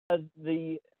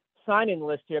the sign-in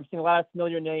list here. I'm seeing a lot of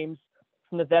familiar names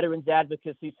from the veterans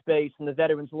advocacy space, from the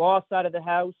veterans law side of the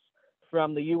house,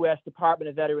 from the U.S. Department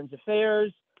of Veterans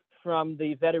Affairs, from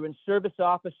the veteran service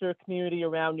officer community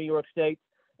around New York State,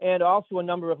 and also a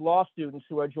number of law students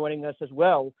who are joining us as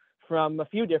well from a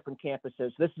few different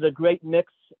campuses. This is a great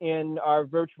mix in our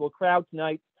virtual crowd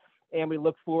tonight, and we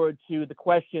look forward to the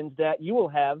questions that you will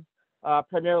have,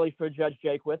 primarily for Judge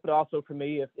Jaquith, but also for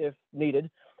me if needed,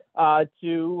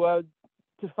 to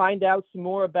find out some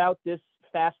more about this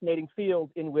fascinating field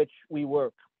in which we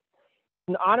work.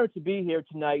 It's an honor to be here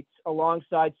tonight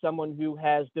alongside someone who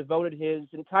has devoted his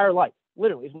entire life,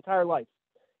 literally his entire life,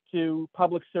 to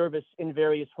public service in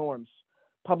various forms.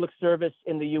 Public service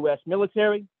in the U.S.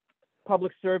 military,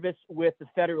 public service with the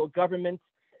federal government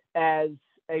as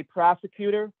a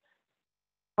prosecutor,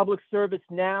 public service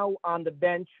now on the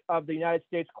bench of the United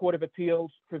States Court of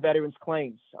Appeals for Veterans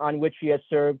Claims, on which he has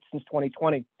served since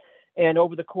 2020. And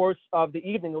over the course of the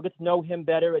evening, we'll get to know him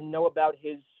better and know about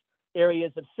his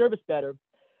areas of service better.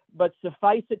 But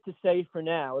suffice it to say for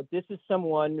now, this is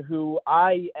someone who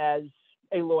I, as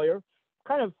a lawyer,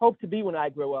 kind of hope to be when I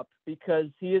grow up, because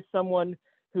he is someone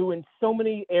who in so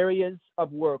many areas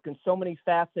of work and so many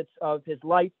facets of his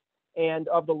life and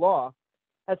of the law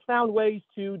has found ways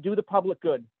to do the public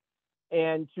good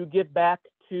and to give back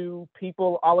to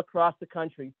people all across the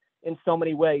country in so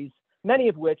many ways, many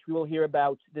of which we will hear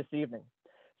about this evening.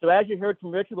 So as you heard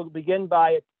from Richard, we'll begin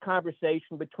by a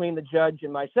conversation between the judge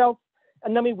and myself,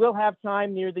 and then we will have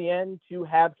time near the end to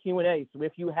have Q&A. So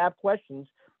if you have questions,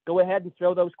 go ahead and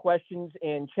throw those questions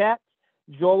in chat.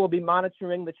 Joel will be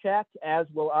monitoring the chat, as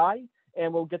will I,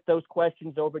 and we'll get those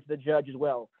questions over to the judge as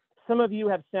well. Some of you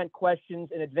have sent questions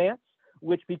in advance,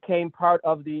 which became part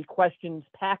of the questions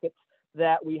packet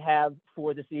that we have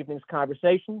for this evening's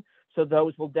conversation. So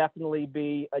those will definitely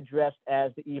be addressed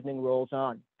as the evening rolls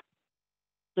on.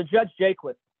 So Judge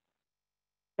Jaquith,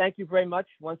 thank you very much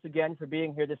once again for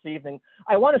being here this evening.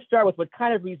 I want to start with what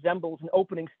kind of resembles an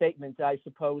opening statement, I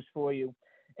suppose, for you.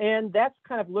 And that's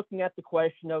kind of looking at the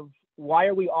question of why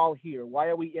are we all here? Why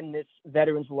are we in this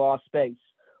veterans law space?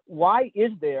 Why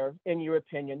is there, in your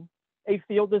opinion, a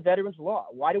field of veterans law?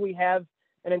 Why do we have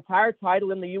an entire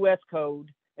title in the U.S. Code,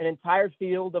 an entire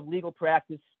field of legal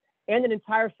practice, and an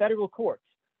entire federal court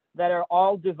that are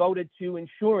all devoted to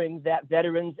ensuring that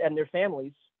veterans and their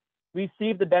families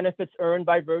receive the benefits earned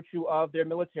by virtue of their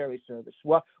military service?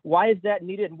 Why is that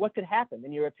needed, and what could happen,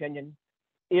 in your opinion,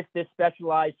 if this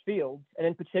specialized field, and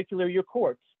in particular your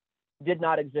courts, did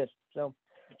not exist? So,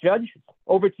 Judge,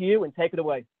 over to you and take it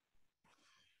away.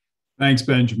 Thanks,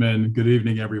 Benjamin. Good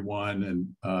evening,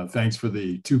 everyone, and thanks for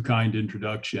the too kind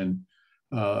introduction.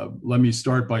 Let me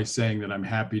start by saying that I'm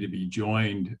happy to be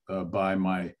joined by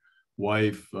my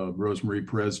wife, Rosemarie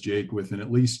Perez Jaquith, and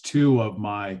at least two of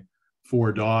my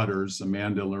four daughters,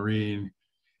 Amanda, Lorene,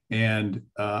 and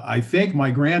I think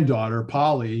my granddaughter,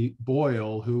 Polly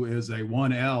Boyle, who is a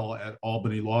 1L at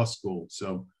Albany Law School.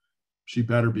 So she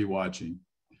better be watching.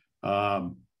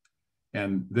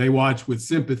 And they watch with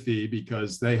sympathy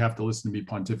because they have to listen to me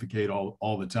pontificate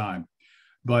all the time.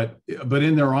 But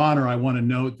in their honor, I want to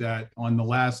note that on the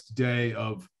last day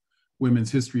of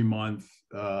Women's History Month,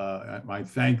 I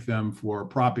thank them for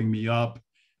propping me up,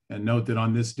 and note that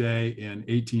on this day in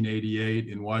 1888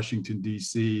 in Washington,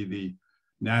 D.C., the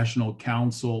National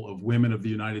Council of Women of the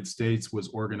United States was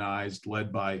organized,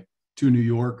 led by two New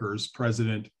Yorkers,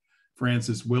 President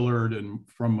Frances Willard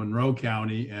from Monroe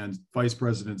County and Vice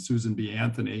President Susan B.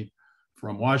 Anthony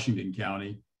from Washington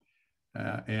County.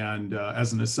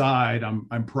 As an aside,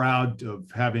 I'm proud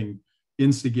of having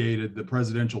instigated the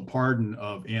presidential pardon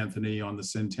of Anthony on the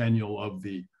centennial of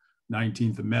the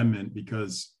 19th Amendment,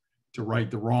 because to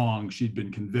right the wrong, she'd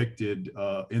been convicted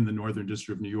in the Northern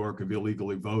District of New York of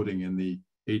illegally voting in the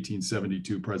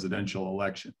 1872 presidential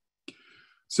election.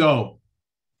 So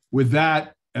with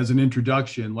that as an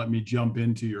introduction, let me jump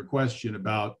into your question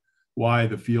about why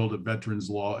the field of veterans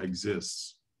law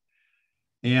exists.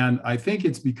 And I think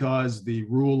it's because the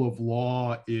rule of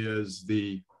law is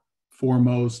the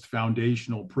foremost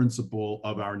foundational principle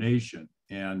of our nation,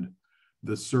 and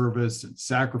the service and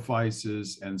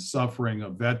sacrifices and suffering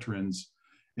of veterans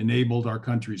enabled our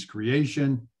country's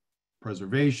creation,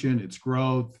 preservation, its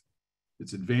growth,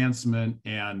 its advancement,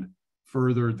 and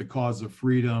furthered the cause of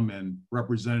freedom and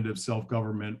representative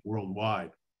self-government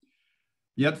worldwide.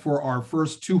 Yet for our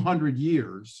first 200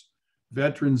 years,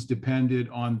 veterans depended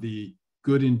on the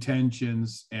good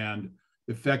intentions and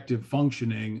effective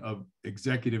functioning of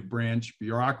executive branch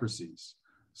bureaucracies,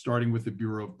 starting with the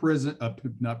Bureau of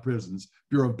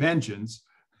Pensions,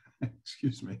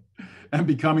 excuse me, and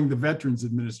becoming the Veterans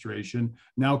Administration,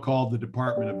 now called the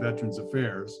Department of Veterans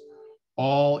Affairs,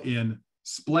 all in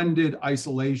splendid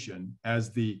isolation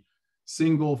as the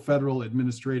single federal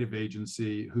administrative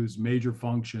agency whose major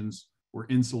functions were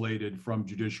insulated from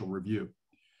judicial review.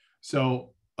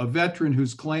 So a veteran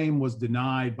whose claim was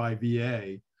denied by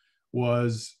VA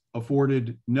was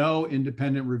afforded no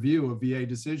independent review of VA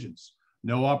decisions,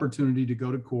 no opportunity to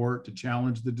go to court to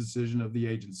challenge the decision of the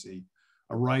agency,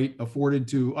 a right afforded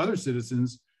to other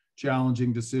citizens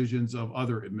challenging decisions of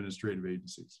other administrative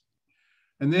agencies.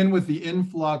 And then with the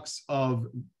influx of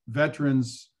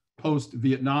veterans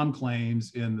post-Vietnam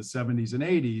claims in the 70s and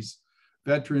 80s,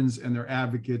 veterans and their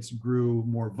advocates grew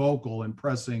more vocal and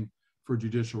pressing for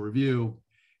judicial review.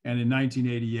 And in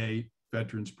 1988,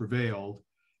 veterans prevailed,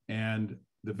 and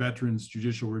the Veterans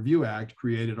Judicial Review Act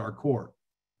created our court,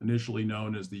 initially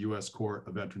known as the U.S. Court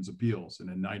of Veterans' Appeals. And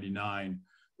in 99,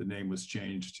 the name was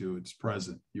changed to its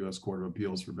present U.S. Court of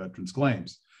Appeals for Veterans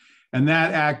Claims. And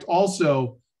that act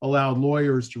also allowed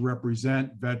lawyers to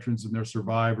represent veterans and their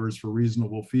survivors for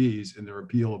reasonable fees in their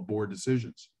appeal of board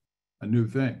decisions, a new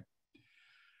thing.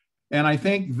 And I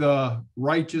think the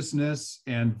righteousness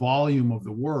and volume of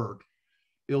the work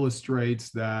illustrates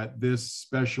that this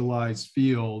specialized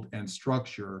field and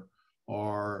structure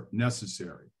are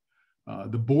necessary.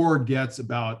 The board gets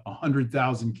about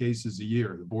 100,000 cases a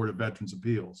year, the Board of Veterans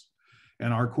Appeals,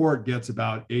 and our court gets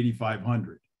about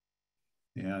 8,500.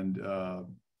 And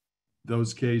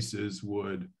those cases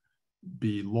would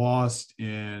be lost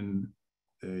in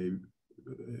a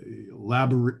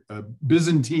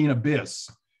Byzantine abyss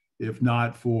if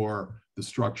not for the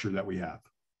structure that we have.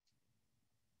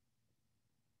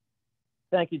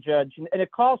 Thank you, Judge. And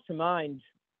it calls to mind,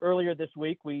 earlier this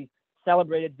week, we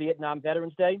celebrated Vietnam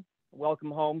Veterans Day.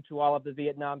 Welcome home to all of the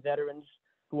Vietnam veterans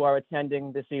who are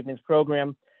attending this evening's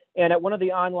program. And at one of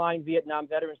the online Vietnam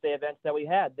Veterans Day events that we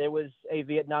had, there was a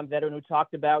Vietnam veteran who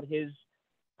talked about his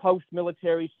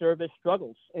post-military service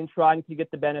struggles in trying to get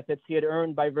the benefits he had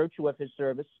earned by virtue of his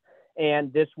service.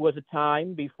 And this was a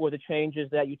time before the changes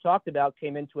that you talked about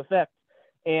came into effect.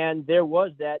 And there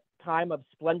was that time of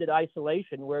splendid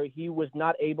isolation where he was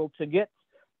not able to get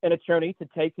an attorney to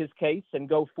take his case and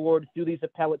go forward through these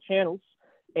appellate channels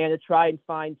and to try and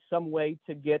find some way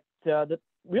to get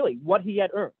really what he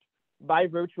had earned by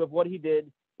virtue of what he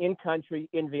did in country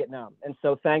in Vietnam. And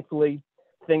so thankfully,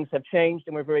 things have changed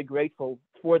and we're very grateful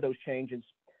for those changes.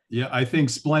 Yeah, I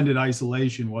think splendid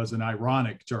isolation was an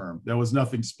ironic term. There was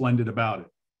nothing splendid about it.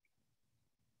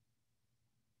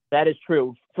 That is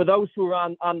true. For those who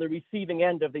are on the receiving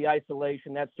end of the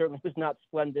isolation, that certainly was not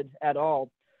splendid at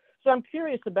all. So I'm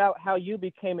curious about how you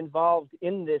became involved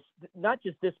in this, not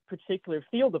just this particular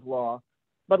field of law,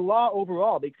 but law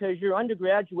overall, because your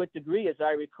undergraduate degree, as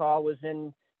I recall, was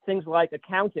in things like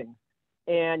accounting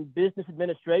and business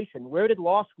administration. Where did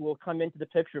law school come into the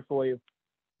picture for you?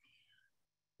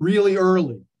 Really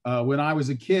early. When I was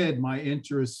a kid, my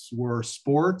interests were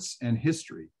sports and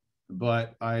history,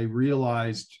 but I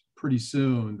realized pretty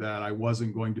soon that I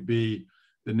wasn't going to be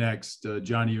the next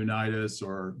Johnny Unitas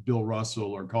or Bill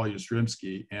Russell or Collier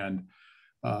Strimsky, and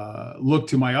looked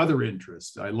to my other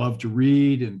interests. I love to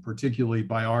read, and particularly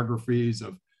biographies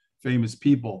of famous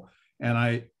people. And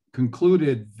I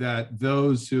concluded that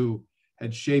those who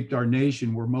had shaped our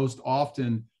nation were most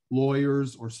often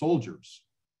lawyers or soldiers.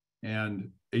 And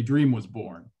a dream was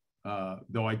born,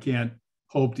 though I can't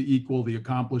hope to equal the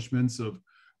accomplishments of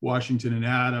Washington and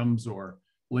Adams or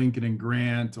Lincoln and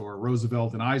Grant or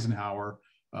Roosevelt and Eisenhower.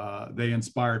 They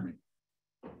inspired me.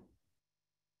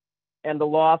 And the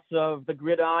loss of the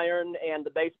gridiron and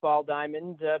the baseball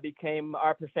diamond became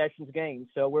our profession's gain.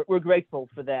 So we're grateful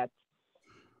for that.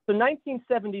 So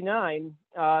 1979,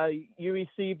 you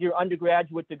received your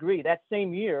undergraduate degree. That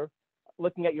same year,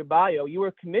 looking at your bio, you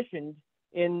were commissioned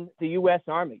in the U.S.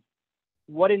 Army.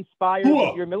 What inspired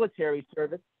your military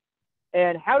service?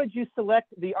 And how did you select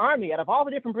the Army out of all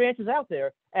the different branches out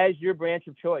there as your branch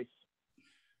of choice?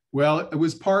 Well, it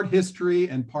was part history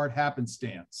and part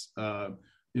happenstance.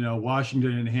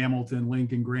 Washington and Hamilton,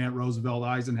 Lincoln, Grant, Roosevelt,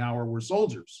 Eisenhower were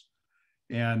soldiers.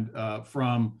 And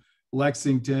from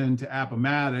Lexington to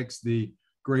Appomattox, the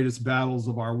greatest battles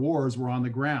of our wars were on the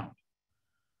ground.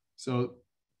 So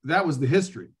that was the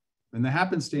history. And the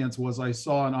happenstance was I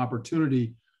saw an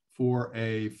opportunity for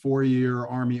a 4-year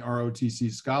Army ROTC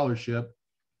scholarship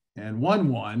and won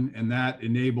one, and that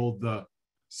enabled the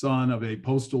son of a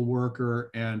postal worker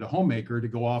and a homemaker to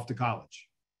go off to college.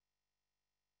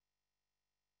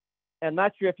 I'm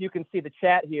not sure if you can see the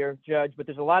chat here, Judge, but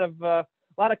there's a lot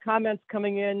of comments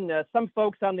coming in. Some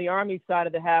folks on the Army side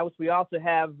of the house. We also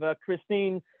have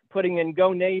Christine putting in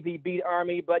 "Go Navy, beat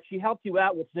Army," but she helped you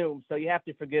out with Zoom, so you have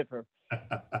to forgive her.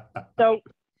 So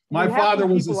My father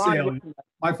was a sailor.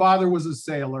 My father was a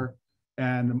sailor,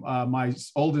 and my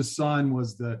oldest son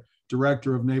was the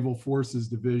director of Naval Forces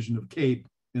Division of Cape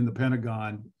in the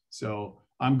Pentagon. So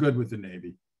I'm good with the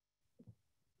Navy.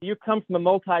 You come from a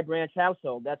multi-branch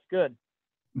household. That's good.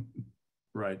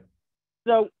 Right.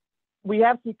 So we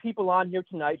have some people on here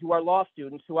tonight who are law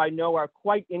students who I know are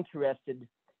quite interested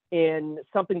in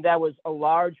something that was a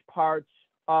large part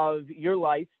of your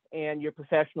life and your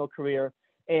professional career,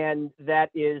 and that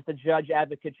is the Judge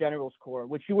Advocate General's Corps,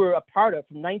 which you were a part of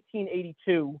from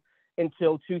 1982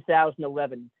 until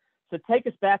 2011. So take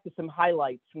us back to some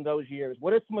highlights from those years.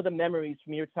 What are some of the memories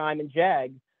from your time in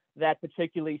JAG that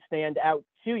particularly stand out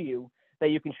to you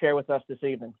that you can share with us this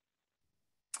evening?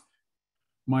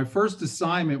 My first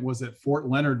assignment was at Fort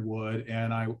Leonard Wood,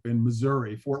 and in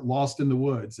Missouri, Fort Lost in the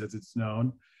Woods, as it's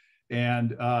known.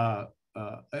 And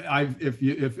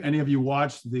if any of you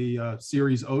watched the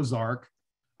series Ozark,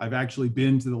 I've actually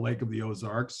been to the Lake of the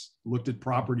Ozarks, looked at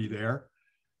property there.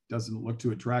 Doesn't look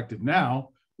too attractive now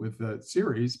with the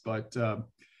series, but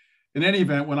in any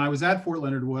event, when I was at Fort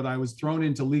Leonard Wood, I was thrown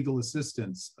into legal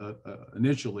assistance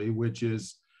initially, which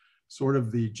is sort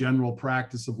of the general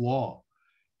practice of law.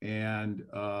 And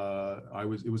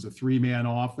it was a three-man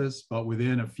office, but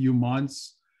within a few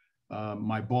months,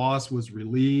 my boss was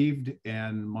relieved,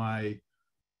 and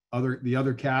the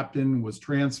other captain was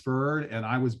transferred, and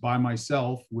I was by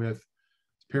myself with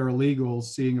paralegals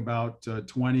seeing about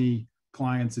 20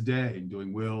 clients a day,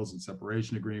 doing wills and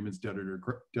separation agreements,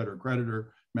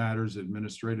 debtor-creditor matters,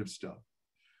 administrative stuff.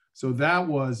 So that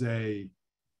was a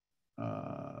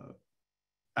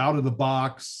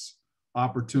out-of-the-box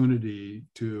opportunity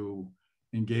to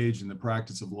engage in the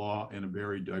practice of law in a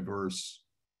very diverse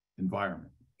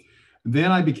environment.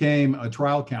 Then I became a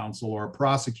trial counsel or a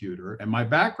prosecutor, and my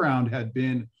background had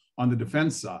been on the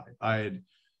defense side. I had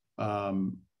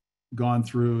gone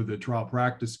through the trial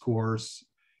practice course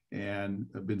and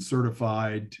have been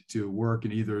certified to work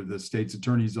in either the state's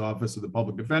attorney's office or the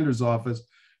public defender's office.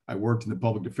 I worked in the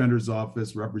public defender's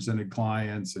office, represented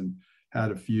clients, and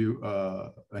had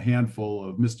a handful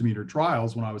of misdemeanor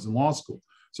trials when I was in law school.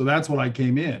 So that's what I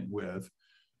came in with.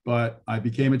 But I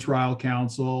became a trial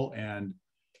counsel and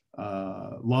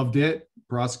loved it,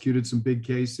 prosecuted some big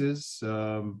cases,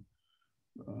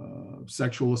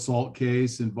 sexual assault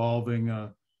case involving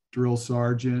a drill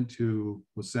sergeant who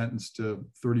was sentenced to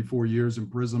 34 years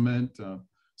imprisonment,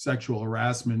 sexual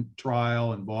harassment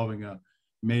trial involving a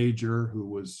major who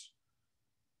was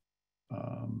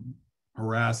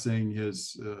harassing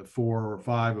his 4 or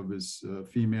 5 of his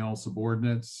female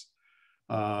subordinates.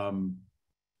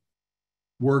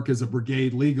 Work as a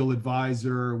brigade legal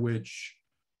advisor, which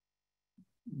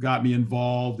got me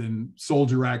involved in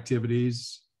soldier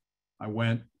activities. I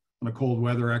went on a cold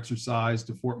weather exercise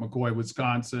to Fort McCoy,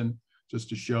 Wisconsin, just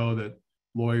to show that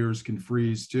lawyers can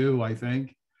freeze too, I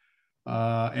think.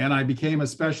 And I became a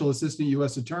special assistant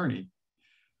U.S. attorney,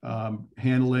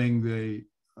 handling the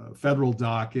federal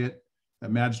docket. A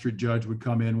magistrate judge would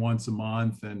come in once a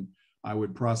month, and I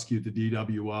would prosecute the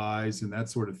DWIs and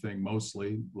that sort of thing,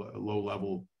 mostly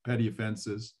low-level petty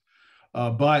offenses.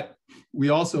 But we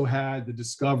also had the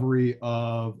discovery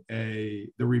of the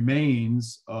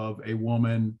remains of a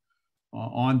woman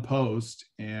on post,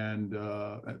 and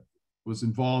was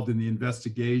involved in the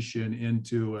investigation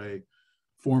into a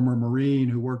former Marine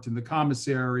who worked in the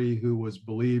commissary who was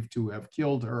believed to have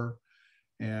killed her,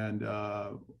 and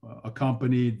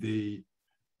accompanied the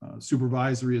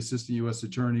supervisory assistant U.S.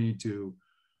 attorney to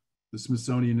the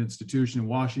Smithsonian Institution in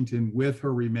Washington with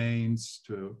her remains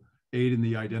to aid in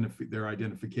their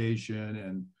identification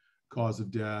and cause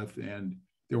of death. And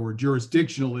there were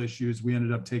jurisdictional issues. We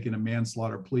ended up taking a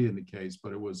manslaughter plea in the case,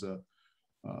 but it was a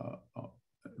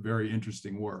very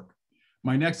interesting work.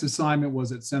 My next assignment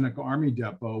was at Seneca Army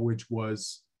Depot, which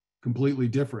was completely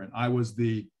different. I was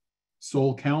the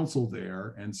sole counsel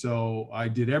there, and so I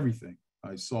did everything.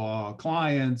 I saw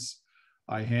clients,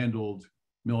 I handled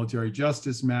military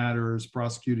justice matters,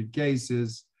 prosecuted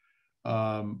cases,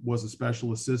 was a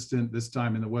special assistant, this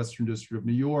time in the Western District of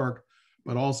New York,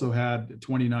 but also had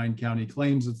 29 county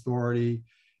claims authority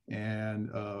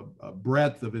and a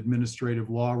breadth of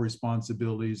administrative law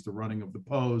responsibilities, the running of the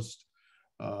post,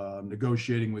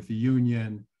 negotiating with the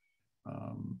union,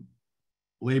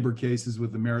 labor cases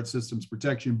with the Merit Systems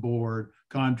Protection Board,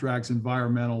 contracts,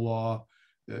 environmental law,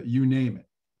 you name it.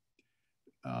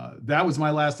 That was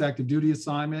my last active duty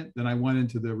assignment. Then I went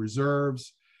into the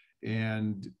reserves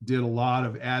and did a lot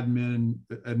of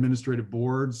administrative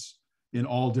boards in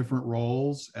all different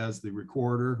roles as the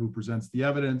recorder who presents the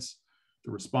evidence,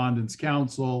 the Respondents'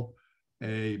 Counsel,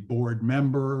 a board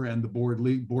member, and the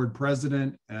board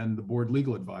president and the board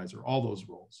legal advisor, all those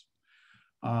roles.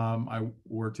 I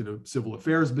worked at a civil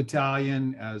affairs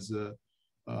battalion as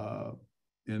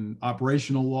in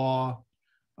operational law.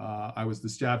 I was the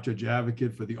staff judge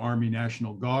advocate for the Army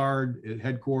National Guard at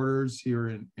headquarters here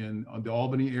in the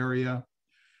Albany area.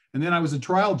 And then I was a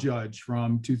trial judge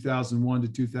from 2001 to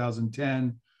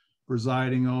 2010,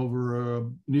 presiding over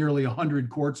nearly 100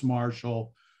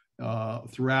 courts-martial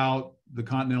throughout the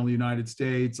continental United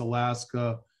States,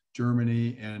 Alaska,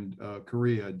 Germany, and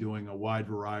Korea, doing a wide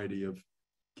variety of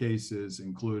cases,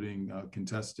 including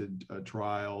contested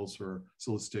trials for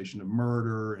solicitation of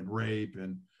murder and rape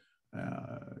and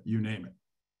you name it.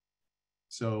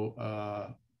 So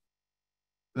I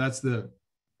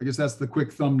guess that's the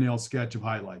quick thumbnail sketch of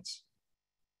highlights.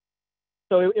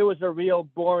 So it was a real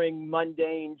boring,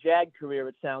 mundane JAG career,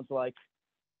 it sounds like.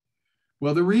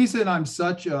 Well, the reason I'm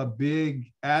such a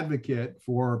big advocate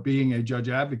for being a judge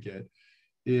advocate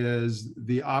is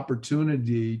the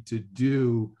opportunity to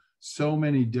do so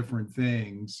many different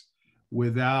things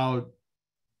without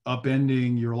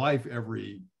upending your life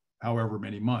every however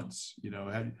many months. You know,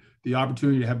 had the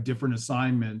opportunity to have different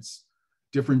assignments,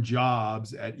 different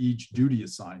jobs at each duty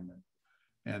assignment,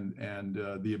 and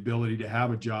the ability to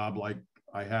have a job like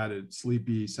I had at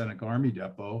sleepy Seneca Army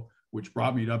Depot, which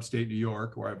brought me to upstate New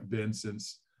York, where I've been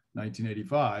since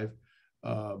 1985,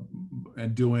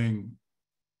 and doing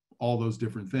all those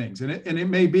different things. And it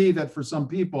may be that for some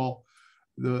people,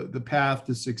 the path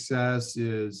to success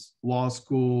is law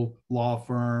school, law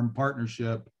firm,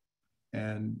 partnership,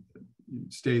 and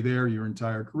stay there your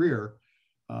entire career.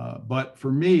 But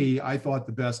for me, I thought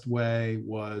the best way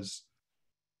was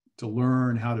to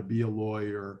learn how to be a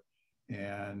lawyer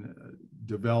and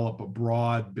develop a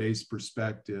broad-based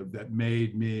perspective that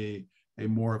made me a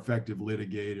more effective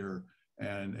litigator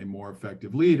and a more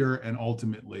effective leader, and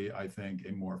ultimately, I think,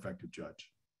 a more effective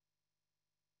judge.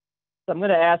 So I'm going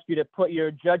to ask you to put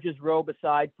your judge's robe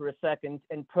aside for a second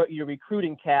and put your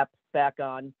recruiting cap back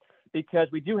on, because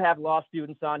we do have law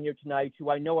students on here tonight who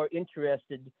I know are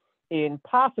interested in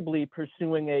possibly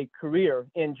pursuing a career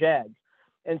in JAG.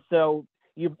 And so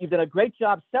you've done a great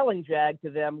job selling JAG to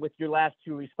them with your last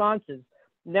two responses.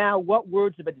 Now, what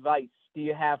words of advice do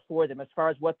you have for them as far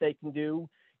as what they can do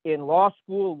in law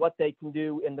school, what they can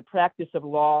do in the practice of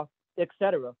law,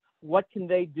 etc.? What can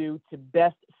they do to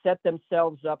best set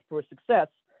themselves up for success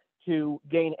to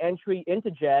gain entry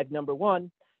into JAG, number one,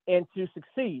 and to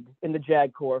succeed in the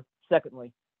JAG Corps,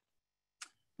 secondly?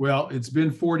 Well, it's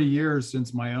been 40 years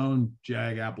since my own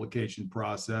JAG application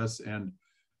process, and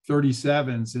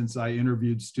 37 since I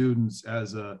interviewed students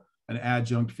as an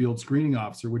adjunct field screening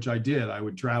officer, which I did. I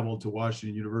would travel to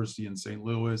Washington University in St.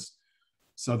 Louis,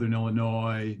 Southern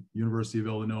Illinois, University of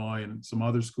Illinois, and some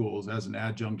other schools as an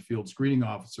adjunct field screening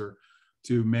officer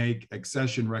to make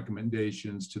accession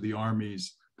recommendations to the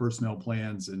Army's Personnel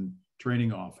Plans and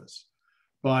Training Office.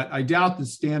 But I doubt the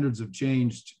standards have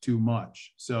changed too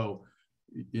much. So,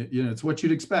 you know, it's what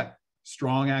you'd expect.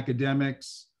 Strong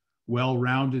academics,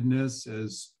 well-roundedness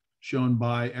as shown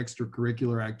by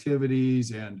extracurricular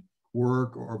activities and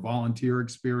work or volunteer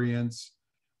experience,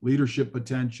 leadership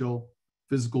potential,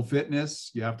 physical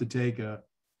fitness. You have to take a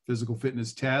physical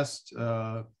fitness test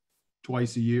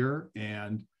twice a year,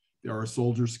 and there are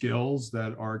soldier skills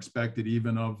that are expected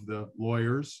even of the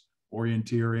lawyers: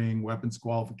 orienteering, weapons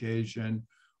qualification,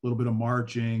 a little bit of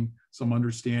marching, some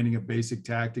understanding of basic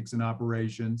tactics and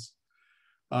operations,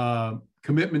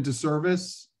 commitment to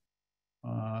service,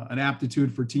 an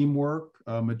aptitude for teamwork,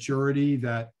 maturity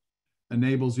that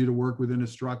enables you to work within a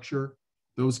structure,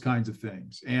 those kinds of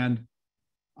things. And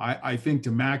I think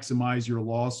to maximize your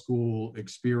law school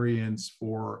experience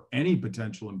for any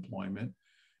potential employment,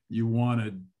 you want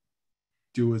to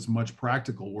do as much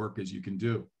practical work as you can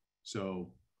do.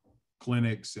 So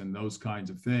clinics and those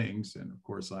kinds of things. And of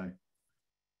course, I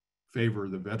favor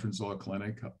the Veterans Law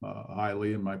Clinic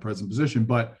highly in my present position,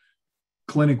 but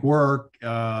clinic work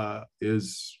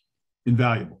is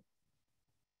invaluable.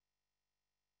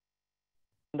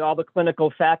 And all the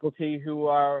clinical faculty who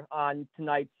are on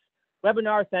tonight's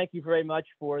webinar, thank you very much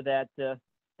for that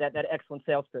excellent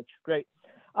sales pitch. Great.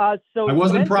 So I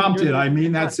wasn't prompted. I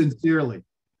mean that sincerely,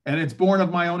 and it's born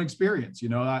of my own experience. You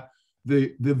know,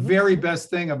 the very best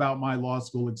thing about my law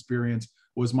school experience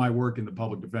was my work in the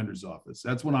public defender's office.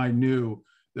 That's when I knew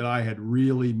that I had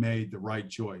really made the right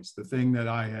choice. The thing that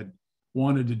I had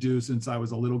wanted to do since I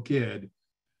was a little kid.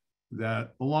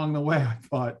 That along the way I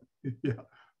thought, yeah,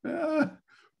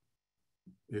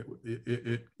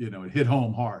 it hit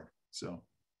home hard. So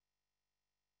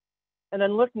And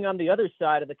then looking on the other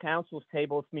side of the counsel's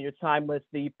table from your time with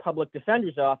the public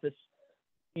defender's office,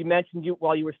 you mentioned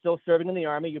while you were still serving in the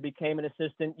Army, you became an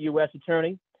assistant U.S.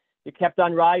 attorney. You kept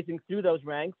on rising through those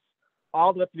ranks,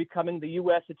 all the way up to becoming the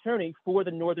U.S. attorney for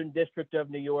the Northern District of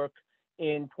New York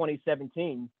in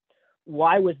 2017.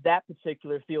 Why was that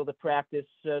particular field of practice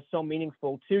so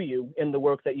meaningful to you in the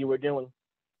work that you were doing?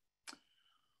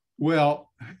 Well,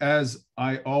 as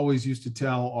I always used to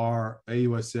tell our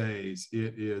AUSAs,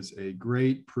 it is a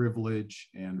great privilege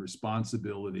and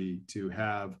responsibility to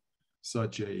have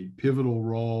such a pivotal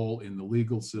role in the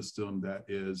legal system that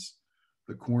is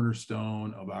the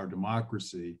cornerstone of our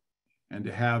democracy, and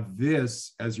to have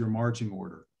this as your marching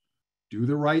order. Do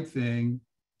the right thing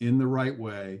in the right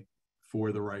way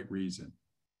for the right reason.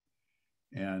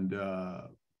 And to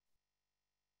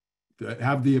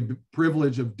have the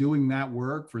privilege of doing that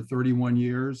work for 31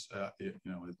 years,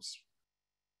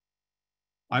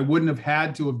 I wouldn't have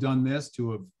had to have done this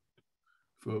to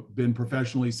have been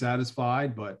professionally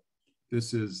satisfied, but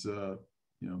this is, the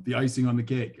icing on the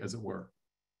cake, as it were.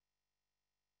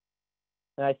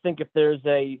 And I think if there's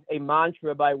a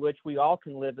mantra by which we all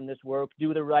can live in this work,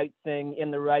 do the right thing in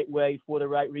the right way for the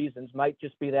right reasons, might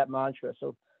just be that mantra.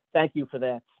 So thank you for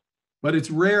that. But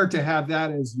it's rare to have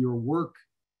that as your work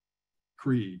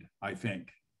creed, I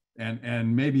think,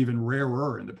 and maybe even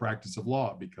rarer in the practice of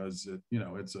law, because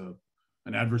it's an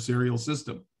adversarial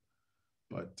system.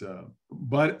 But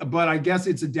I guess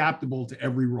it's adaptable to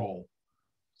every role.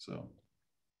 So.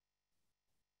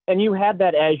 And you had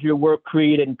that as your work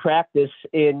creed and practice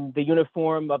in the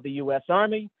uniform of the U.S.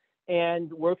 Army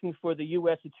and working for the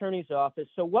U.S. Attorney's Office.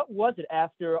 So what was it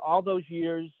after all those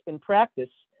years in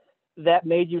practice that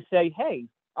made you say, hey,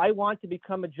 I want to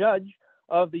become a judge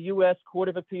of the U.S. Court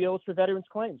of Appeals for Veterans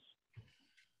Claims?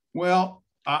 Well,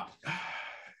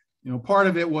 part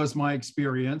of it was my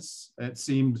experience. It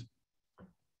seemed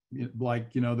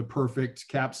like, the perfect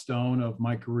capstone of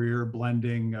my career,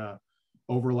 blending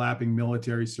overlapping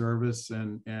military service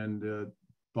and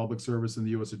public service in the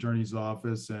U.S. Attorney's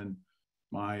Office, and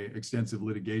my extensive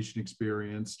litigation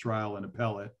experience, trial and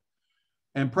appellate.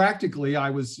 And practically, I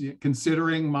was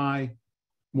considering my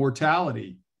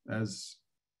mortality as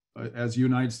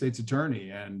United States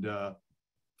Attorney, and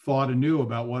thought anew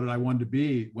about what I wanted to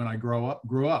be when I grew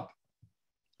up,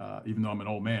 even though I'm an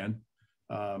old man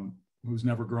who's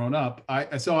never grown up.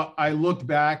 So I looked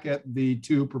back at the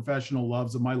two professional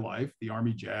loves of my life, the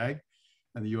Army JAG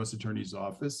and the U.S. Attorney's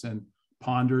Office, and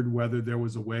pondered whether there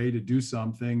was a way to do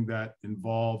something that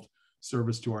involved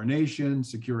service to our nation,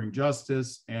 securing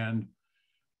justice, and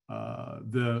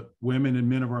the women and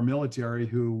men of our military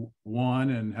who won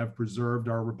and have preserved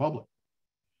our republic.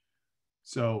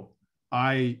 So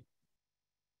I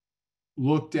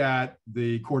looked at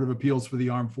the Court of Appeals for the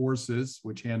Armed Forces,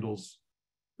 which handles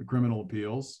the criminal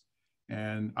appeals,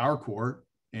 and our court,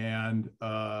 and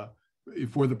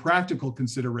for the practical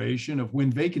consideration of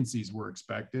when vacancies were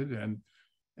expected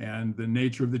and the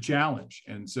nature of the challenge.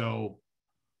 And so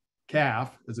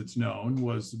CAF, as it's known,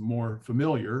 was more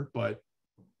familiar, but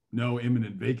no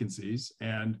imminent vacancies.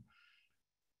 And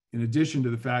in addition to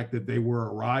the fact that they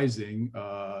were arising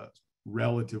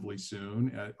relatively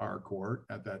soon at our court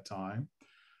at that time,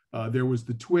 there was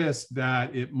the twist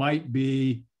that it might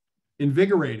be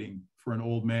invigorating for an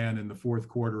old man in the fourth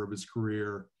quarter of his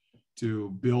career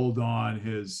to build on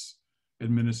his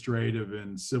administrative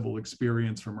and civil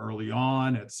experience from early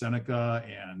on at Seneca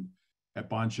and at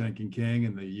Bonshank and King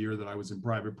in the year that I was in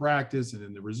private practice and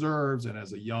in the reserves, and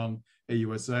as a young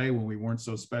AUSA when we weren't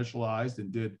so specialized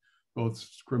and did both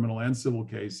criminal and civil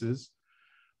cases.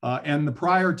 And the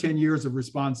prior 10 years of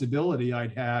responsibility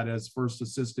I'd had as first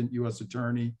assistant U.S.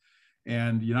 attorney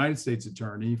and United States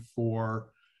attorney for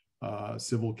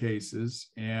civil cases,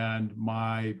 and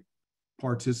my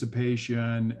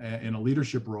participation in a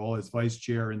leadership role as vice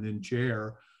chair and then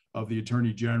chair of the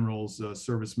Attorney General's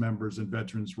Service Members and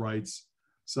Veterans Rights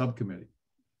Subcommittee.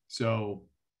 So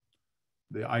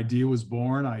the idea was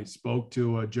born. I spoke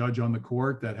to a judge on the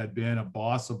court that had been a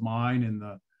boss of mine in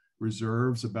the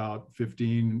reserves about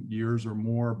 15 years or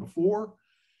more before.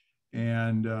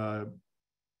 And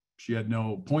she had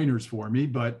no pointers for me,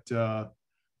 but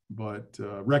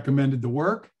recommended the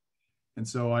work. And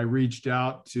so I reached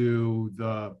out to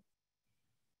the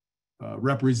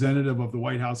representative of the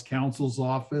White House counsel's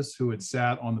office who had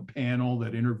sat on the panel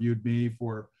that interviewed me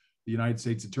for the United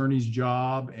States Attorney's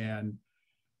job, and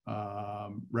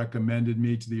recommended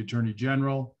me to the Attorney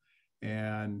General,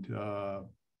 and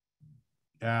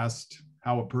asked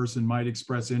how a person might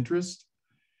express interest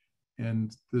in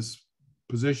this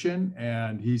position.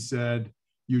 And he said,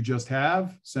 "You just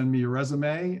have, send me your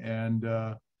resume." And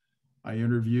I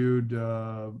interviewed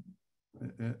in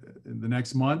the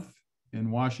next month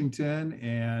in Washington,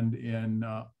 and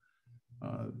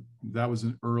that was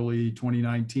in early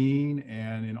 2019.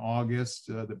 And in August,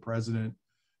 the president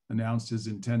announced his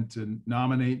intent to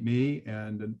nominate me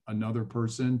and another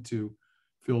person to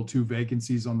fill 2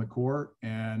 vacancies on the court.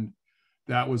 And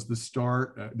that was the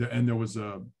start. And there was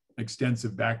a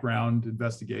extensive background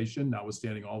investigation,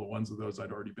 notwithstanding all the ones of those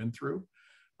I'd already been through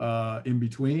in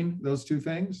between those 2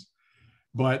 things.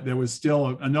 But there was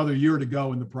still another year to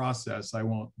go in the process. I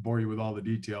won't bore you with all the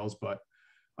details, but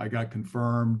I got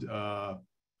confirmed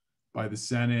by the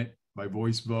Senate by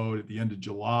voice vote at the end of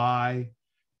July.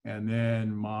 And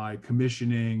then my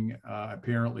commissioning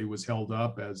apparently was held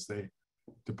up as the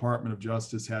Department of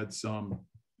Justice had some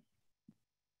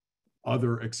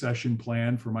other accession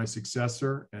plan for my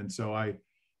successor. And so I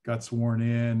got sworn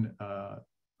in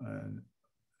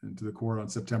into the court on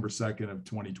September 2nd of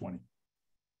 2020.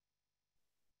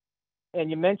 And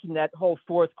you mentioned that whole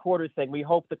fourth quarter thing. We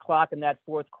hope the clock in that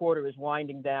fourth quarter is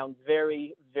winding down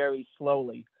very, very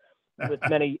slowly, with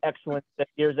many excellent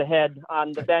years ahead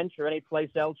on the bench or any place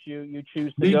else you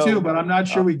choose to Me go. too, but I'm not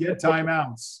sure we get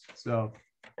timeouts. So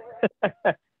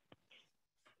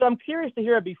I'm curious to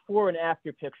hear a before and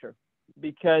after picture,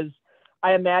 because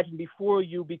I imagine before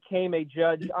you became a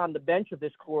judge on the bench of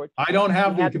this court, I don't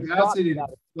have the capacity to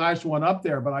flash one up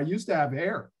there, but I used to have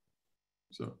hair.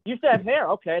 So you used to have hair.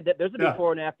 Okay, there's a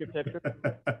before and after picture.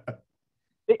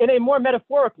 In a more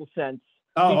metaphorical sense,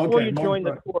 before you joined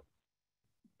the court,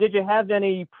 did you have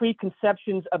any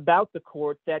preconceptions about the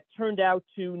court that turned out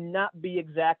to not be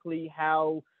exactly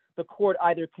how the court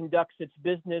either conducts its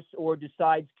business or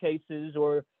decides cases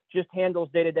or just handles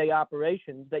day-to-day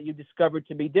operations that you discovered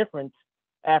to be different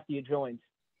after you joined?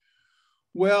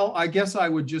 Well, I guess I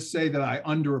would just say that I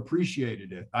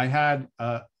underappreciated it. I had,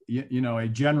 a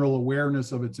general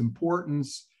awareness of its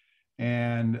importance,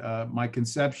 and my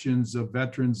conceptions of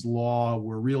veterans law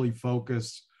were really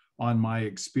focused on my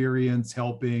experience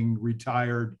helping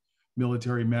retired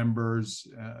military members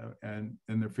and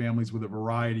their families with a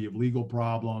variety of legal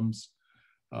problems.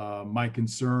 My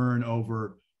concern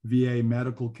over VA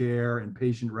medical care and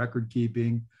patient record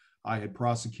keeping. I had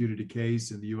prosecuted a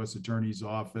case in the U.S. Attorney's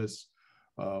Office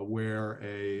where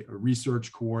a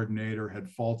research coordinator had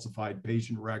falsified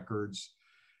patient records,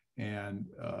 and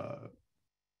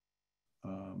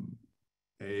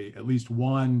at least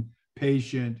one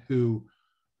patient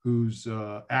whose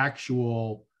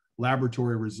actual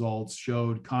laboratory results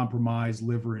showed compromised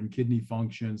liver and kidney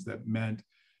functions that meant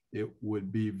it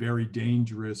would be very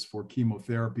dangerous for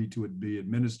chemotherapy to be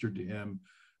administered to him,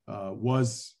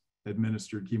 was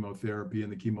administered chemotherapy,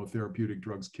 and the chemotherapeutic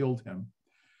drugs killed him,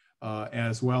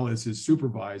 as well as his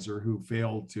supervisor, who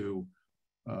failed to,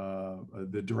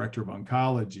 the director of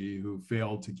oncology, who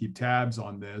failed to keep tabs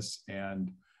on this,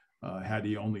 and had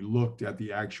he only looked at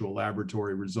the actual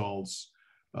laboratory results,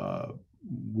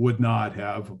 would not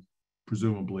have,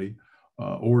 presumably,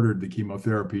 ordered the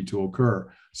chemotherapy to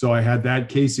occur. So I had that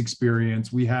case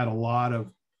experience. We had a lot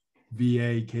of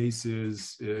VA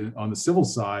cases on the civil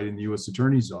side in the U.S.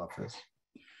 Attorney's Office.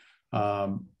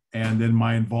 And then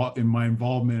my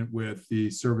involvement with the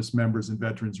Service Members and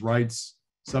Veterans Rights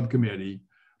Subcommittee,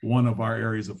 one of our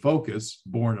areas of focus,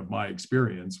 born of my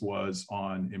experience, was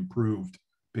on improved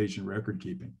patient record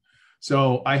keeping.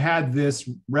 So I had this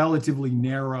relatively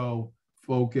narrow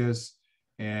focus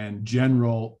and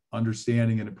general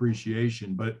understanding and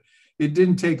appreciation, but it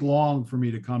didn't take long for me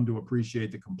to come to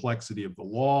appreciate the complexity of the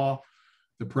law,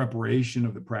 the preparation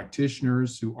of the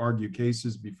practitioners who argue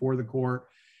cases before the court,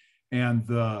 and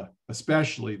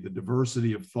especially the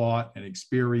diversity of thought and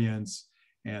experience,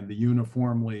 and the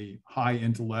uniformly high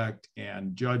intellect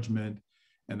and judgment,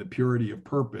 and the purity of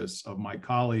purpose of my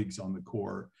colleagues on the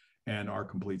court and our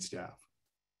complete staff.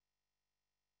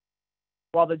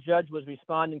 While the judge was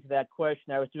responding to that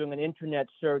question, I was doing an internet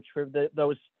search for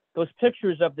those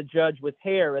pictures of the judge with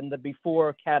hair in the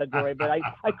before category, but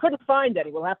I couldn't find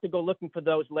any. We'll have to go looking for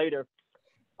those later.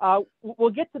 We'll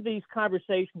get to these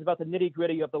conversations about the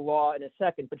nitty-gritty of the law in a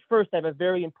second, but first I have a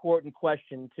very important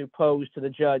question to pose to the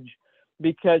judge,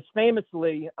 because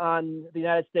famously on the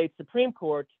United States Supreme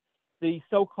Court, the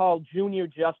so-called junior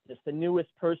justice, the newest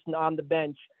person on the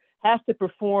bench, has to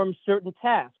perform certain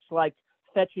tasks like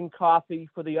fetching coffee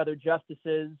for the other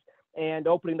justices and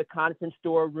opening the conference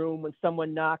door room when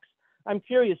someone knocks. I'm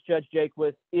curious, Judge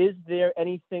Jaquith, is there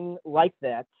anything like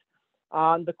that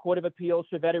on the Court of Appeals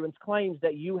for Veterans Claims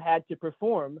that you had to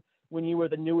perform when you were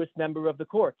the newest member of the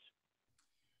court?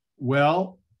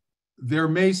 Well, there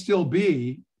may still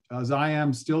be, as I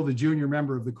am still the junior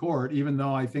member of the court, even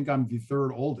though I think I'm the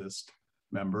third oldest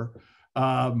member.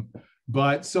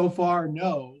 But so far,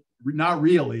 no, not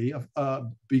really,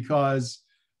 because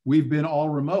we've been all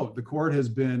remote. The court has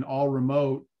been all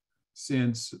remote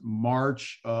since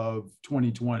March of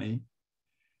 2020.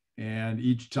 And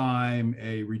each time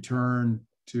a return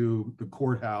to the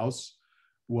courthouse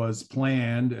was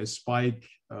planned, a spike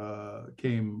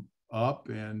came up.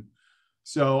 And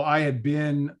so I had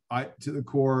been to the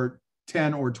court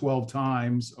 10 or 12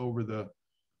 times over the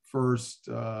first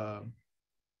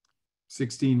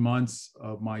 16 months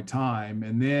of my time.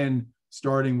 And then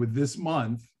starting with this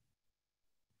month,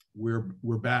 we're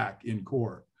back in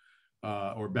court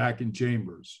or back in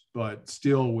chambers, but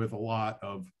still with a lot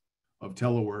of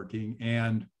teleworking.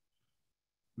 And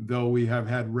though we have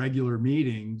had regular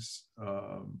meetings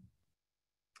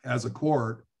as a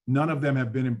court, none of them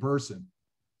have been in person.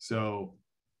 So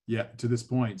yeah, to this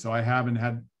point. So I haven't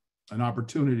had an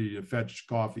opportunity to fetch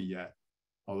coffee yet,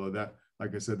 although that,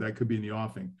 like I said, that could be in the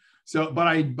offing. So, but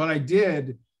I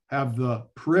did have the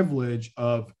privilege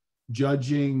of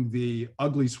judging the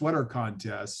ugly sweater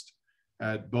contest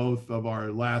at both of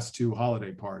our last two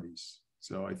holiday parties.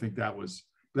 So I think that was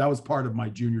part of my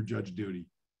junior judge duty.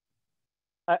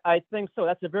 I think so.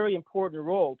 That's a very important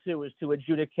role too, is to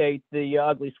adjudicate the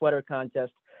ugly sweater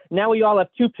contest. Now we all have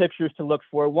two pictures to look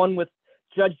for, one with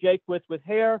Judge Jaquith with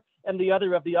hair and the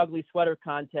other of the ugly sweater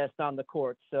contest on the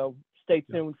court. So stay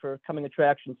tuned for coming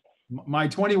attractions. My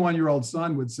 21-year-old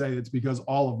son would say it's because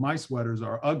all of my sweaters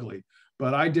are ugly,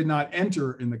 but I did not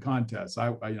enter in the contest.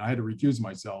 I had to recuse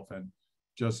myself and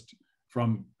just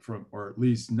from or at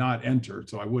least not enter,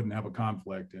 so I wouldn't have a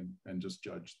conflict and just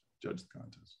judge the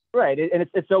contest. Right, and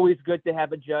it's always good to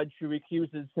have a judge who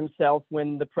recuses himself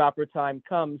when the proper time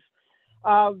comes.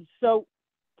 So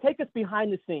take us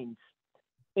behind the scenes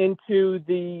into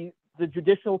the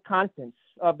judicial contents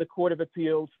of the Court of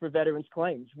Appeals for Veterans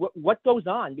Claims. What goes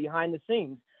on behind the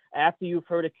scenes after you've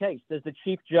heard a case? Does the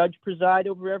chief judge preside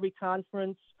over every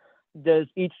conference? Does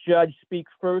each judge speak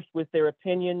first with their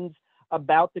opinions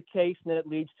about the case, and then it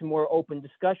leads to more open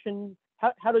discussion?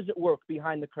 How does it work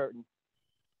behind the curtain?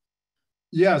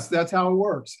 Yes, that's how it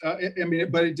works. I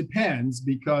mean, but it depends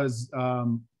because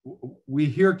we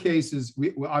hear cases.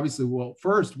 We obviously, well,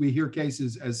 first we hear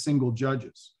cases as single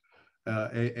judges.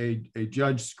 A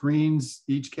judge screens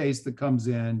each case that comes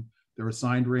in. They're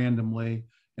assigned randomly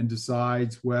and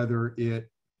decides whether it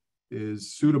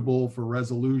is suitable for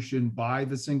resolution by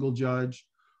the single judge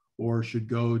or should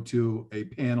go to a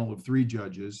panel of 3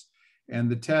 judges. And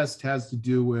the test has to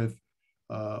do with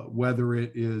whether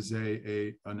it is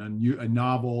a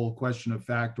novel question of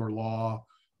fact or law,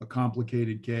 a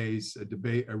complicated case,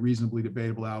 a reasonably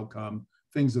debatable outcome,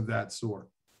 things of that sort.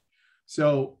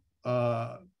 So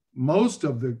most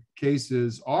of the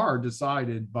cases are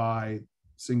decided by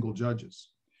single judges.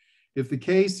 If the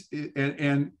case,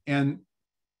 and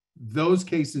those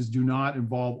cases do not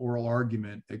involve oral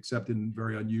argument except in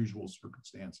very unusual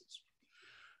circumstances.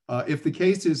 If the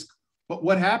case is, but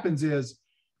what happens is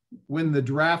when the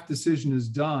draft decision is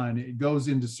done, it goes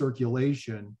into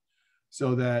circulation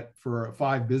so that for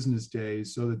 5 business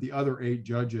days, so that the other 8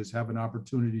 judges have an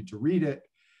opportunity to read it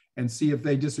and see if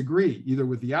they disagree, either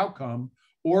with the outcome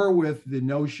or with the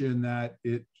notion that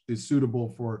it is suitable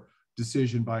for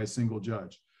decision by a single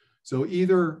judge. So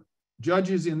either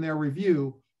judges in their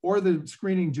review or the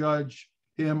screening judge,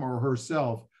 him or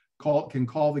herself, can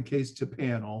call the case to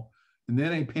panel, and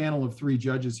then a panel of 3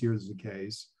 judges hears the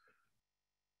case.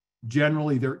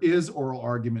 Generally, there is oral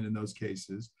argument in those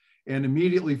cases, and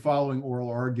immediately following oral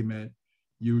argument,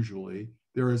 usually,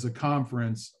 there is a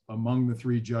conference among the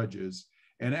 3 judges,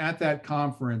 and at that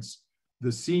conference,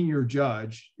 the senior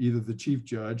judge, either the chief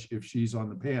judge, if she's on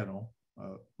the panel,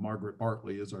 Margaret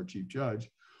Bartley is our chief judge,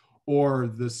 or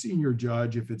the senior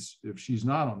judge, if she's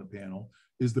not on the panel,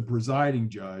 is the presiding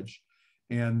judge,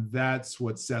 and that's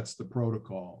what sets the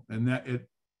protocol. And that it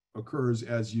occurs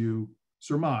as you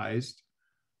surmised.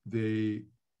 The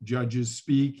judges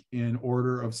speak in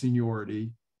order of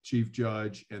seniority, chief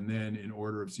judge, and then in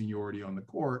order of seniority on the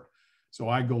court. So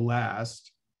I go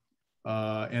last,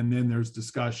 and then there's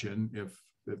discussion if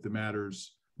the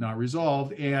matter's not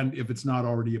resolved, and if it's not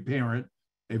already apparent,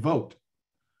 a vote.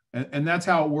 And that's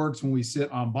how it works when we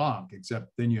sit en banc,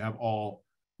 except then you have all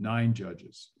 9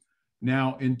 judges.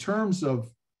 Now, in terms of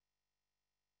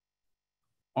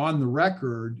on the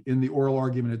record, in the oral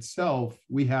argument itself,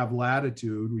 we have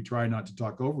latitude. We try not to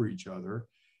talk over each other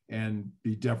and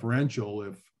be deferential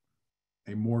if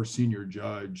a more senior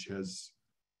judge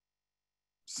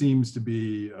seems to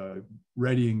be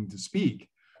readying to speak,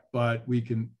 but we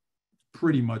can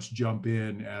pretty much jump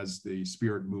in as the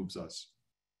spirit moves us.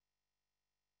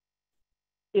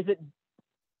 Is it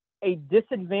a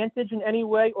disadvantage in any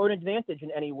way or an advantage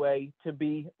in any way to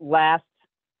be last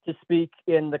to speak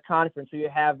in the conference, so you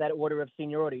have that order of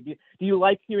seniority? Do you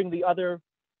like hearing the other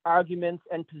arguments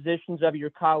and positions of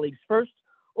your colleagues first,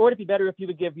 or would it be better if you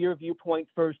would give your viewpoint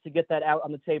first to get that out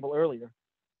on the table earlier?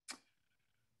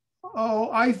 Oh,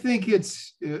 I think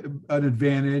it's an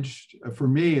advantage for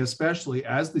me, especially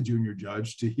as the junior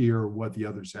judge, to hear what the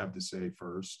others have to say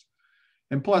first.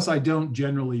 And plus, I don't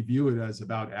generally view it as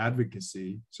about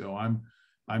advocacy. So I'm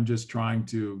just trying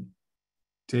to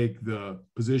take the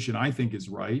position I think is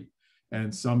right.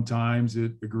 And sometimes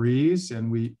it agrees,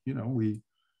 and we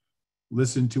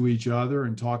listen to each other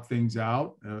and talk things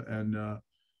out, and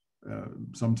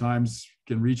sometimes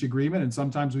can reach agreement, and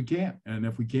sometimes we can't. And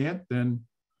if we can't, then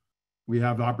we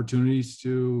have opportunities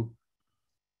to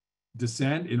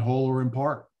dissent in whole or in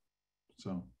part.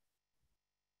 So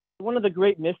one of the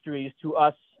great mysteries to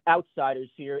us outsiders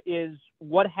here is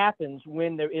what happens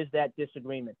when there is that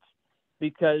disagreement,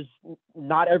 because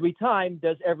not every time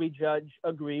does every judge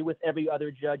agree with every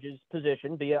other judge's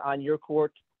position, be it on your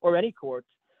court or any court.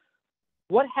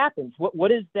 What happens?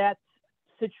 What is that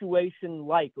situation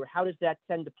like, or how does that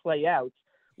tend to play out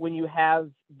when you have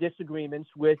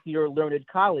disagreements with your learned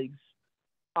colleagues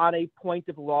on a point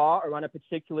of law or on a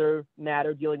particular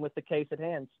matter dealing with the case at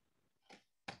hand?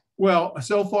 Well,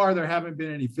 so far there haven't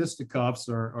been any fisticuffs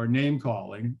or name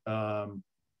calling.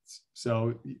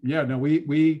 So yeah, no,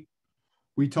 we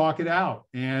talk it out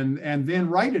and then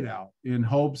write it out in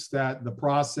hopes that the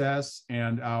process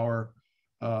and our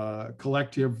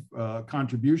collective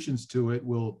contributions to it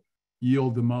will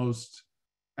yield the most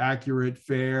accurate,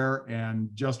 fair, and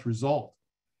just result.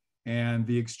 And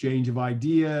the exchange of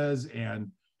ideas and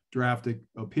draft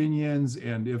opinions,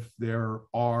 and if there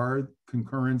are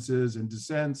concurrences and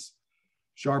dissents,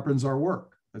 sharpens our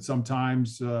work. That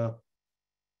sometimes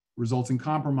results in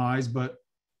compromise, but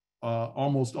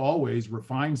almost always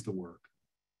refines the work.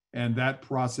 And that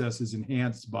process is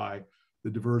enhanced by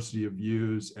the diversity of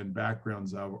views and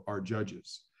backgrounds of our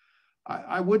judges.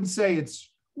 I wouldn't say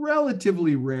it's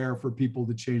relatively rare for people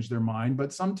to change their mind,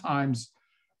 but sometimes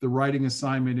the writing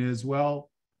assignment is, well,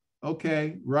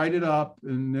 okay, write it up,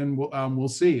 and then we'll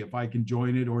see if I can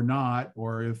join it or not,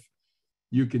 or if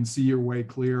you can see your way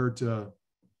clear to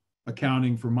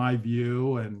accounting for my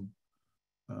view and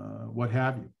what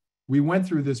have you. We went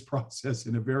through this process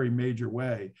in a very major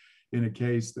way in a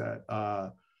case that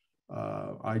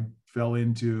I fell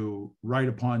into right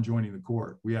upon joining the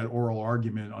court. We had oral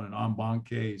argument on an en banc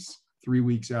case 3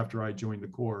 weeks after I joined the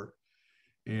court.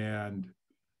 And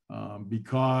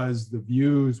because the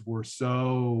views were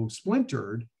so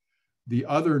splintered, the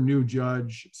other new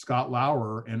judge, Scott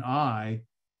Lauer, and I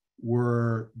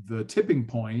were the tipping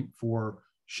point for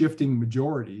shifting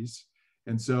majorities.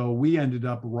 And so we ended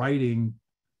up writing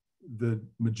the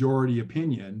majority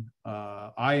opinion.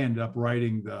 I ended up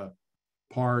writing the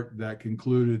part that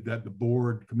concluded that the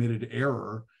board committed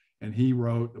error, and he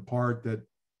wrote the part that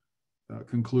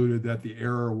concluded that the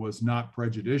error was not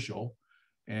prejudicial.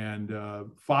 And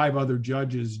 5 other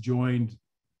judges joined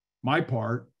my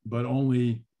part, but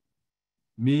only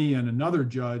me and another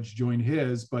judge joined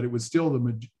his. But it was still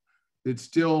it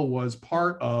still was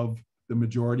part of the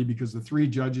majority, because the 3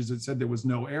 judges that said there was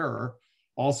no error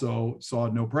also saw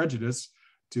no prejudice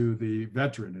to the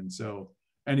veteran. And so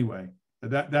anyway,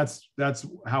 that's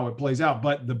how it plays out.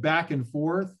 But the back and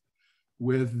forth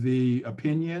with the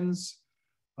opinions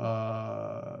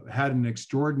had an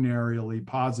extraordinarily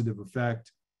positive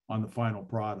effect on the final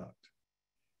product.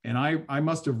 And I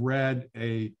must have read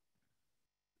a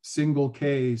single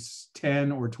case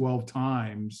 10 or 12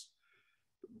 times.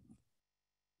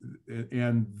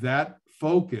 And that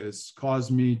focus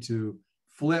caused me to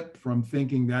flip from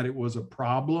thinking that it was a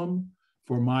problem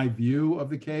for my view of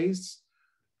the case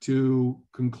to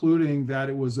concluding that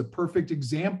it was a perfect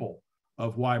example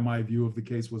of why my view of the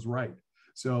case was right.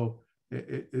 So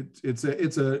it's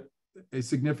a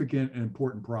significant and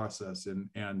important process,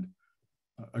 and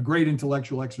a great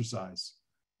intellectual exercise.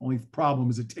 Only problem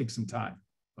is it takes some time.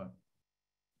 But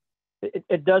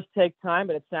it does take time,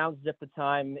 but it sounds as if the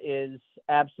time is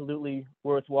absolutely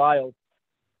worthwhile.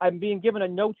 I'm being given a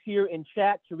note here in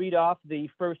chat to read off the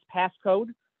first passcode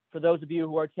for those of you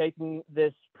who are taking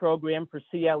this program for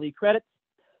CLE credits.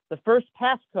 The first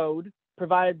passcode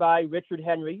provided by Richard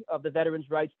Henry of the Veterans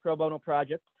Rights Pro Bono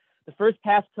Project. The first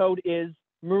passcode is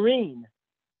Marine.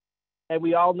 And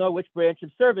we all know which branch of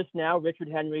service now Richard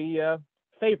Henry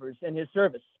favors in his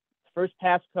service. First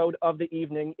passcode of the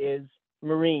evening is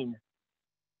Marine.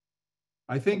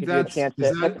 I think is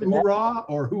that hoorah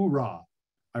or hoorah?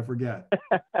 I forget.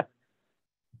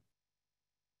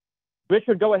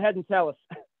 Richard, go ahead and tell us.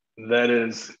 That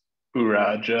is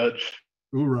Hoorah, Judge.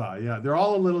 Hoorah, yeah. They're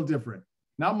all a little different.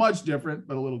 Not much different,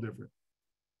 but a little different.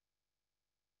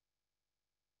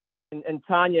 And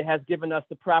Tanya has given us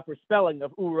the proper spelling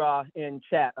of hoorah in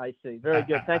chat, I see. Very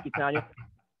good. Thank you, Tanya.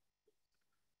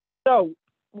 So,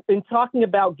 in talking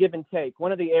about give and take,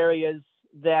 one of the areas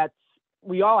that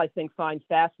we all, I think, find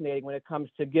fascinating when it comes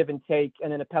to give and take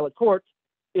in an appellate court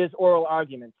is oral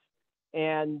argument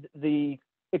and the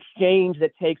exchange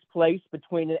that takes place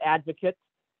between an advocate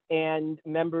and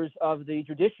members of the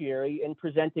judiciary in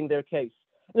presenting their case.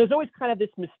 And there's always kind of this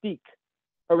mystique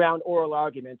around oral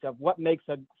argument of what makes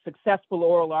a successful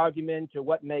oral argument or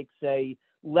what makes a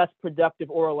less productive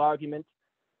oral argument.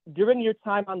 During your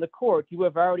time on the court, you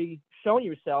have already shown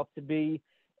yourself to be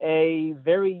a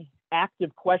very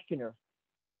active questioner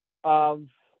of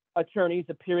attorneys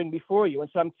appearing before you. And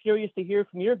so I'm curious to hear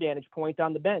from your vantage point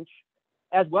on the bench,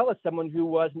 as well as someone who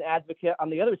was an advocate on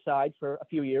the other side for a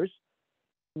few years.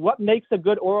 What makes a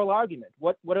good oral argument?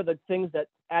 What are the things that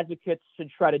advocates should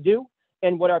try to do?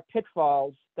 And what are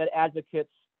pitfalls that advocates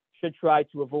should try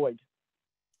to avoid?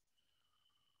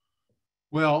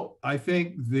 Well, I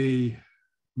think the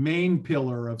main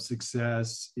pillar of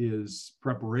success is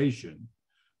preparation.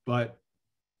 But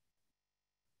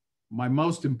my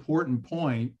most important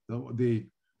point, the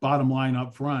bottom line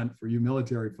up front for you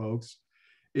military folks,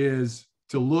 is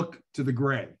to look to the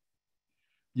gray.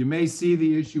 You may see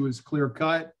the issue as clear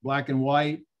cut, black and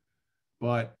white,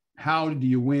 but how do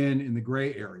you win in the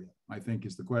gray area, I think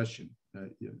is the question. And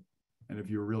if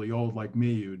you're really old like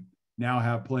me, you'd now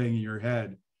have playing in your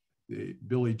head the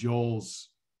Billy Joel's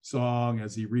song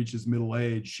as he reaches middle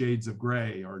age, shades of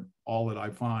gray are all that I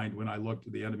find when I look to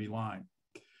the enemy line.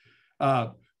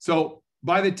 So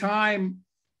by the time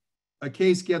a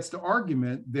case gets to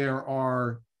argument, there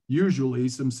are usually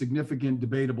some significant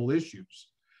debatable issues.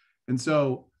 And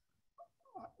so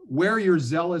wear your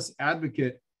zealous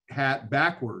advocate hat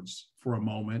backwards for a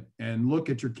moment and look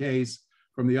at your case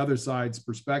from the other side's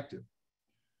perspective.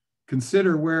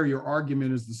 Consider where your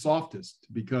argument is the softest,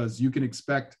 because you can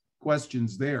expect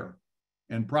questions there,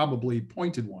 and probably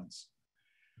pointed ones.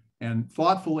 And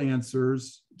thoughtful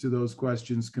answers to those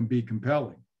questions can be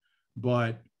compelling,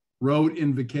 but rote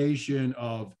invocation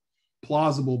of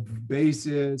plausible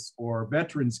basis or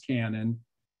veterans canon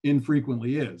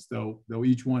infrequently is, though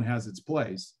each one has its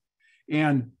place.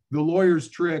 And the lawyer's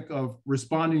trick of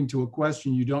responding to a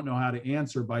question you don't know how to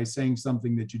answer by saying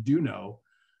something that you do know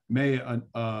may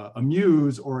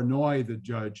amuse or annoy the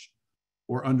judge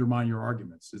or undermine your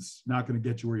arguments. It's not going to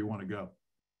get you where you want to go.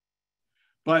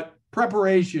 But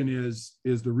preparation is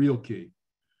the real key.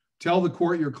 Tell the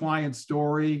court your client's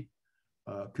story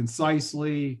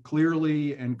concisely,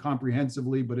 clearly, and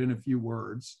comprehensively, but in a few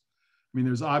words. I mean,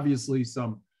 there's obviously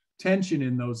some tension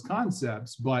in those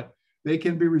concepts, but they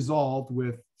can be resolved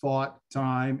with thought,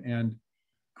 time, and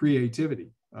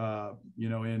creativity.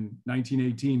 In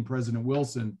 1918, President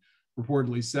Wilson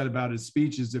reportedly said about his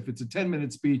speeches, if it's a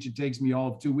 10-minute speech, it takes me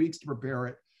all of 2 weeks to prepare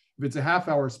it. If it's a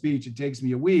half-hour speech, it takes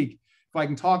me a week. If I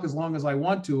can talk as long as I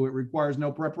want to, it requires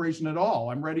no preparation at all.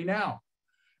 I'm ready now.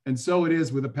 And so it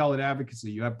is with appellate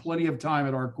advocacy. You have plenty of time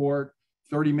at our court,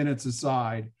 30 minutes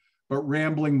aside, but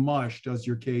rambling mush does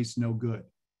your case no good.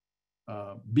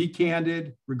 Be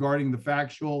candid regarding the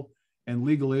factual and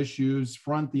legal issues,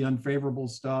 front the unfavorable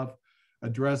stuff,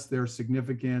 address their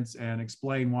significance, and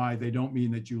explain why they don't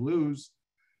mean that you lose.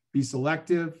 Be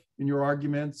selective in your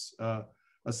arguments. A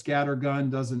scattergun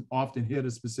doesn't often hit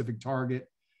a specific target.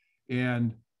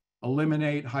 And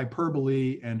eliminate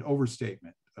hyperbole and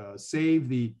overstatement. Save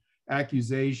the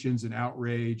accusations and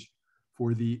outrage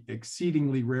for the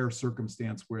exceedingly rare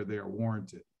circumstance where they are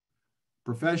warranted.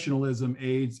 Professionalism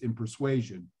aids in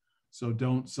persuasion, so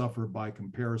don't suffer by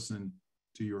comparison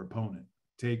to your opponent.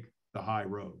 Take the high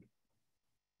road.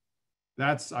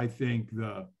 That's, I think,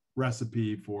 the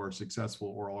recipe for successful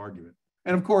oral argument.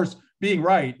 And of course, being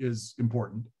right is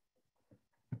important.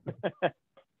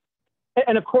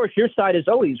 And of course, your side is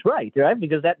always right?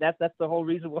 Because that's the whole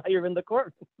reason why you're in the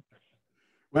court.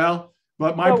 Well,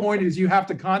 but my point is you have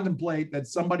to contemplate that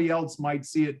somebody else might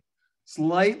see it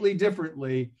slightly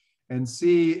differently and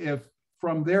see if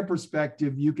from their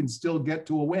perspective, you can still get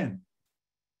to a win.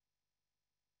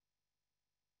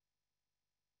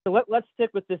 So let's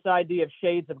stick with this idea of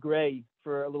shades of gray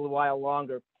for a little while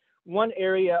longer. One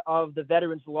area of the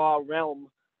veterans law realm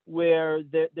where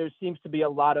there seems to be a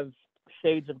lot of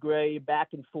shades of gray, back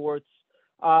and forths,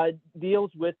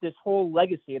 deals with this whole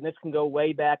legacy, and this can go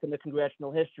way back in the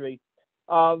congressional history,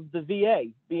 of the VA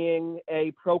being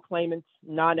a proclaimant,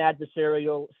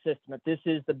 non-adversarial system. This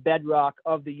is the bedrock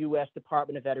of the U.S.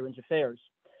 Department of Veterans Affairs.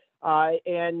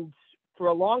 And for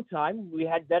a long time, we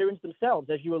had veterans themselves,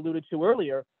 as you alluded to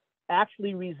earlier,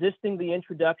 actually resisting the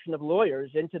introduction of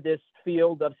lawyers into this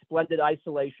field of splendid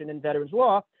isolation in veterans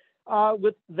law,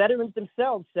 with veterans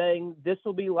themselves saying this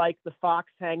will be like the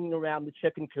fox hanging around the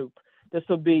chicken coop. This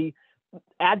will be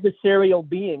adversarial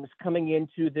beings coming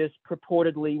into this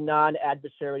purportedly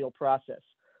non-adversarial process.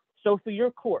 So for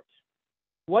your court,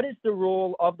 what is the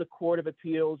role of the Court of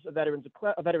Appeals of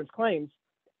Veterans Claims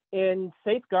in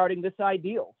safeguarding this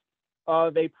ideal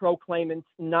of a pro-claimant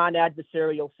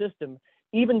non-adversarial system,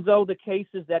 even though the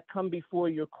cases that come before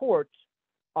your court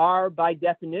are by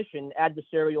definition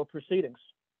adversarial proceedings?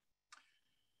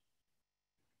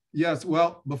 Yes,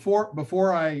 well,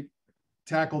 before I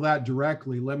tackle that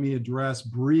directly, let me address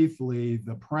briefly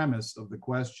the premise of the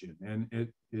question. And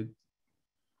it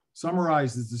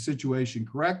summarizes the situation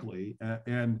correctly.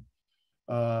 And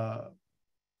not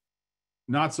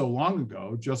so long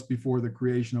ago, just before the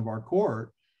creation of our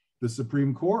court, the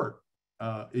Supreme Court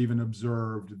even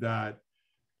observed that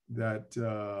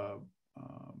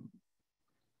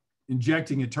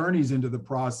injecting attorneys into the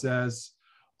process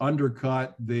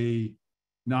undercut the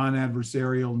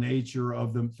non-adversarial nature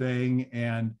of the thing,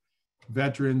 and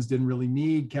veterans didn't really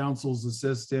need counsel's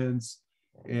assistance.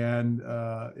 And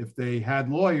if they had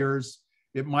lawyers,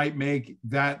 it might make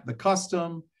that the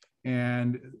custom,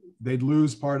 and they'd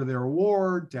lose part of their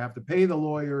award to have to pay the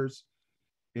lawyers,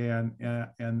 and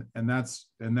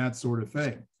that sort of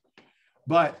thing.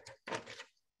 But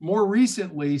more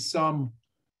recently, some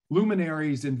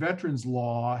luminaries in veterans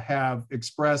law have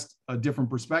expressed a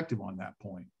different perspective on that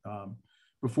point.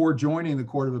 Before joining the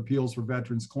Court of Appeals for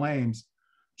Veterans Claims,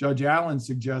 Judge Allen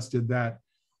suggested that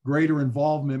greater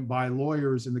involvement by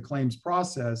lawyers in the claims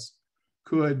process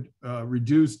could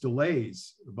reduce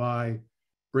delays by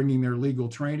bringing their legal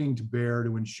training to bear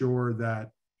to ensure that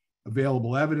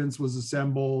available evidence was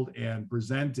assembled and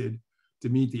presented to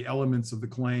meet the elements of the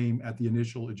claim at the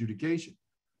initial adjudication.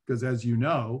 Because as you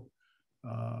know,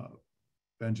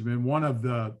 Benjamin, one of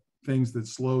the things that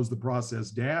slows the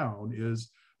process down is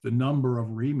the number of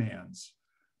remands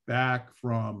back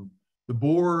from the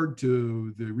board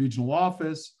to the regional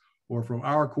office, or from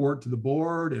our court to the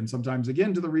board, and sometimes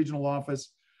again to the regional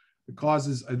office. It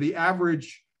causes the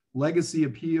average legacy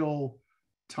appeal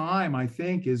time, I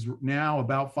think, is now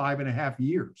about 5.5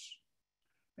 years.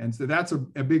 And so that's a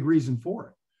big reason for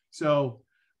it. So,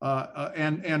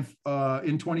 in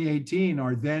 2018,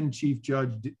 our then Chief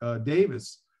Judge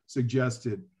Davis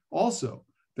suggested also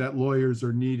that lawyers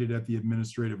are needed at the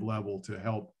administrative level to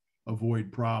help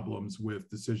avoid problems with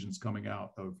decisions coming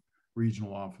out of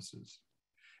regional offices.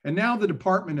 And now the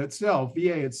department itself,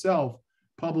 VA itself,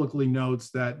 publicly notes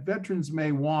that veterans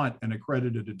may want an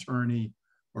accredited attorney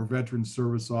or veteran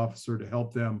service officer to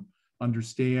help them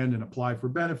understand and apply for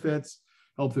benefits,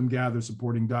 help them gather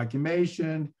supporting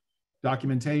documentation,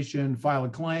 file a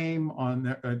claim on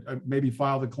their, maybe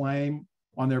file the claim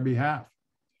on their behalf.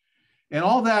 And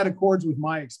all that accords with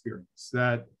my experience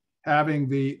that having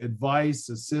the advice,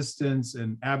 assistance,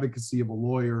 and advocacy of a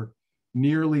lawyer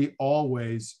nearly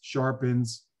always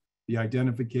sharpens the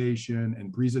identification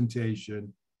and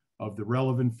presentation of the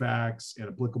relevant facts and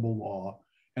applicable law.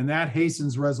 And that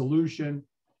hastens resolution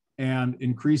and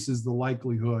increases the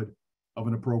likelihood of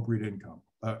an appropriate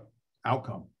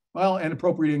outcome. Well, and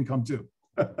appropriate income too.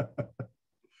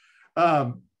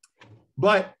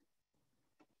 But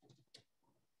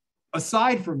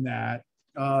aside from that,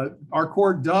 our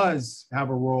court does have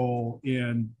a role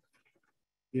in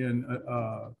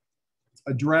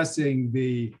addressing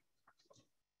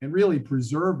and really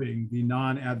preserving the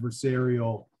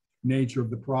non-adversarial nature of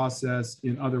the process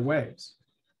in other ways.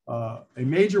 A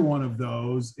major one of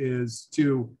those is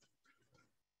to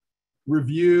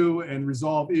review and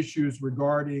resolve issues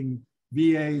regarding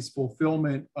VA's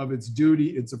fulfillment of its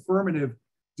duty, its affirmative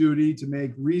duty to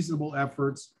make reasonable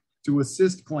efforts to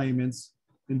assist claimants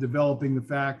in developing the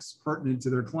facts pertinent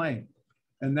to their claim.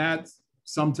 And that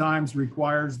sometimes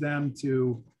requires them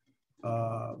to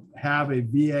have a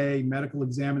VA medical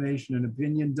examination and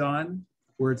opinion done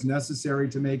where it's necessary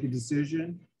to make a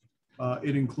decision.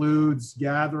 It includes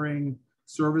gathering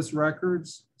service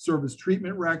records, service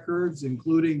treatment records,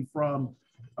 including from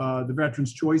the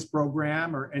Veterans Choice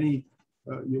Program or any,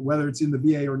 whether it's in the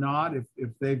VA or not,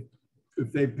 if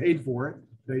they've paid for it,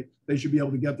 they should be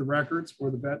able to get the records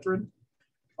for the veteran.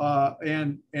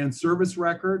 And service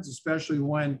records, especially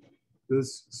when the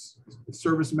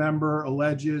service member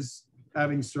alleges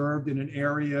having served in an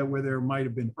area where there might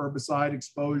have been herbicide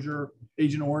exposure,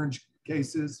 Agent Orange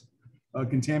cases,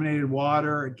 contaminated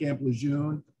water at Camp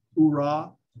Lejeune,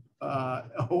 hoorah,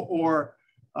 or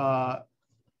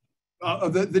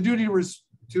the duty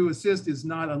to assist is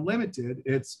not unlimited.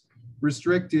 It's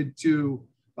restricted to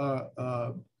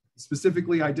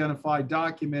specifically identified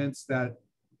documents that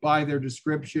by their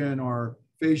description are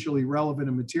facially relevant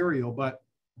and material, but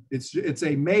it's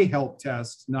a may help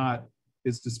test, not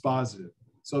it's dispositive.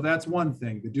 So that's one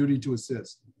thing, the duty to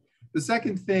assist. The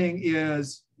second thing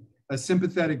is a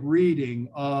sympathetic reading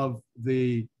of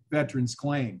the veteran's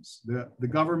claims. The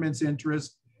government's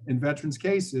interest in veterans'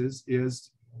 cases is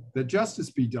that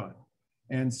justice be done.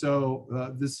 And so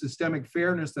the systemic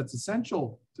fairness that's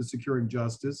essential to securing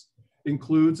justice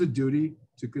includes a duty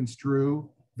to construe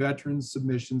veterans'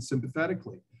 submissions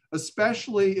sympathetically,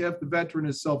 especially if the veteran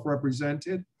is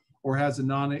self-represented or has a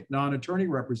non-attorney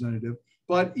representative,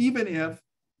 but even if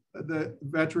the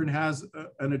veteran has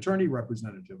an attorney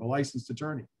representative, a licensed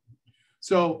attorney.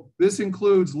 So this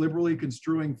includes liberally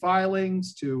construing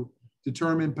filings to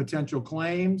determine potential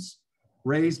claims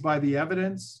raised by the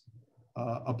evidence,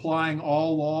 applying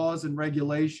all laws and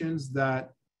regulations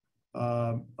that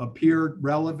appear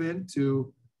relevant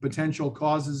to potential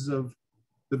causes of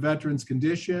the veteran's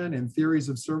condition and theories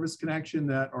of service connection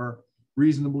that are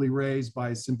reasonably raised by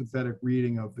a sympathetic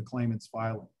reading of the claimant's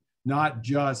filing, not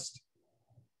just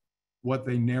what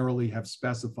they narrowly have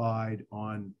specified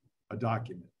on a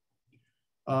document.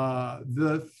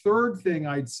 The third thing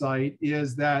I'd cite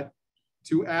is that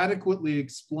to adequately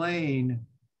explain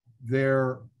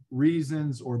their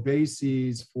reasons or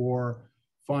bases for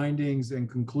findings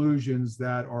and conclusions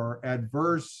that are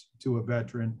adverse to a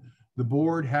veteran, the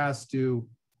board has to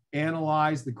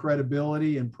analyze the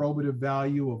credibility and probative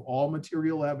value of all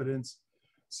material evidence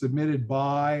submitted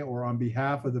by or on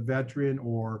behalf of the veteran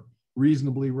or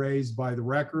reasonably raised by the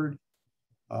record,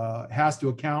 has to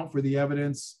account for the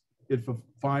evidence it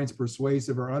finds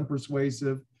persuasive or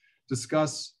unpersuasive,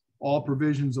 discuss all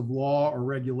provisions of law or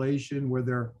regulation where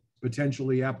they're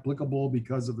potentially applicable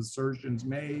because of assertions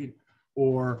made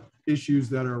or issues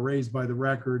that are raised by the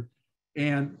record,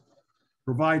 and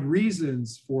provide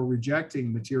reasons for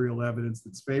rejecting material evidence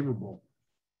that's favorable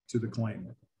to the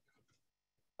claimant.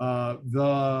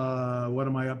 What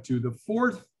am I up to? The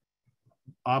fourth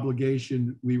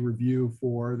obligation we review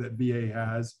for that VA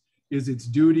has is its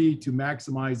duty to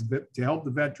help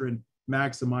the veteran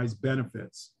maximize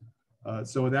benefits.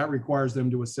 So that requires them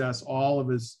to assess all of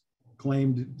his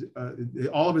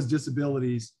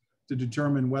disabilities to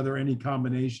determine whether any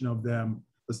combination of them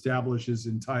establishes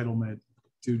entitlement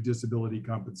to disability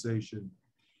compensation.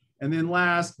 And then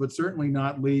last, but certainly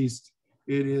not least,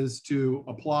 it is to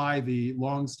apply the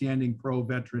longstanding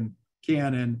pro-veteran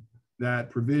canon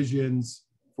that provisions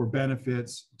for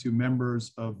benefits to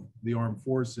members of the armed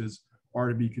forces are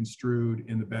to be construed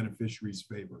in the beneficiary's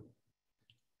favor.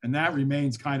 And that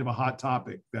remains kind of a hot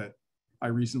topic that I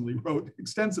recently wrote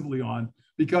extensively on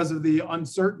because of the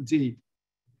uncertainty,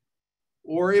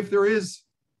 or if there is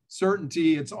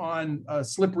certainty, it's on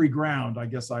slippery ground, I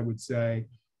guess I would say,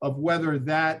 of whether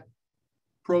that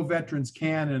pro-veterans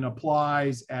canon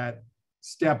applies at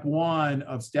step one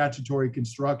of statutory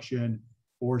construction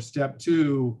or step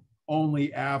two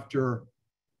only after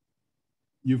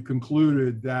you've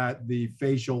concluded that the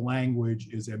facial language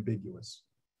is ambiguous.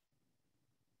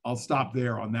 I'll stop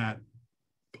there on that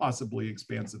possibly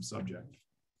expansive subject.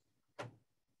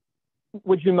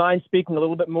 Would you mind speaking a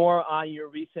little bit more on your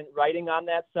recent writing on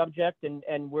that subject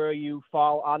and where you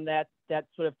fall on that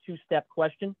sort of two-step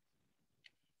question?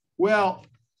 Well,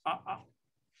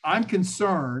 I'm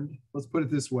concerned, let's put it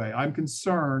this way, I'm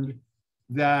concerned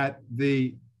that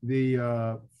the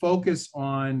focus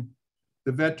on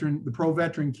the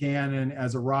pro-veteran canon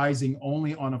as arising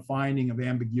only on a finding of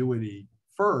ambiguity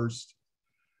first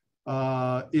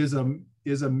is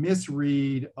a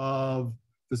misread of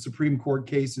the Supreme Court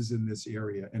cases in this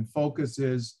area and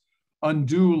focuses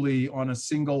unduly on a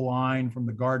single line from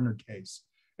the Gardner case.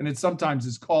 And it sometimes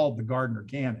is called the Gardner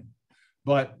canon,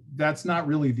 but that's not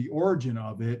really the origin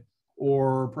of it,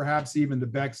 or perhaps even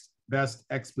the best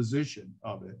exposition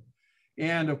of it.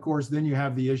 And of course, then you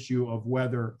have the issue of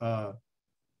whether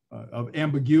of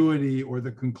ambiguity or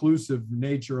the conclusive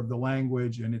nature of the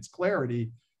language and its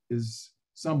clarity is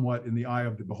somewhat in the eye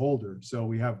of the beholder. So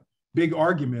we have big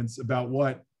arguments about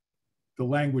what the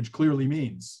language clearly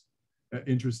means,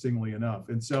 interestingly enough.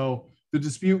 And so the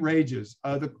dispute rages.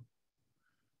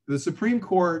 The Supreme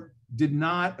Court did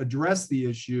not address the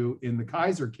issue in the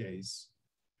Kaiser case,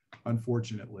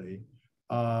 unfortunately.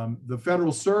 The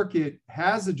Federal Circuit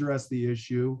has addressed the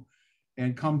issue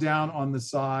and come down on the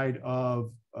side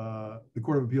of the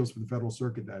Court of Appeals for the Federal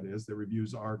Circuit, that is, that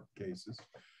reviews our cases,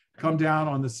 come down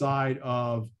on the side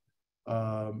of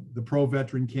the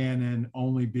pro-veteran canon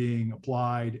only being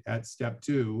applied at step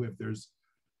two if there's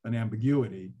an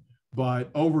ambiguity. but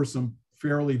over some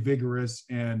fairly vigorous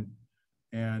and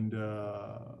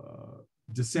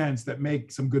dissents that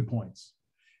make some good points.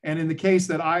 And in the case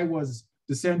that I was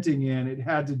dissenting in, it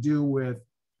had to do with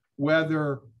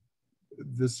whether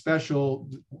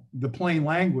the plain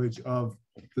language of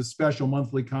the special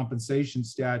monthly compensation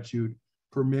statute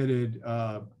permitted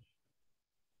a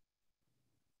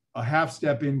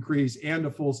half-step increase and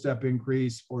a full-step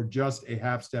increase, or just a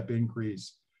half-step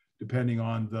increase, depending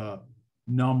on the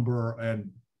number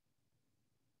and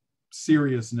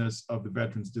seriousness of the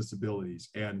veteran's disabilities.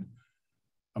 And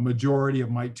a majority of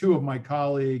two of my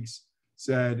colleagues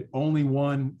said only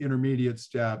one intermediate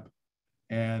step,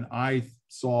 and I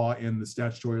saw in the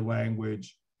statutory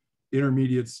language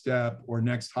intermediate step or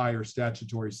next higher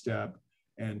statutory step,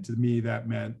 and to me that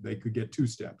meant they could get 2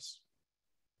 steps.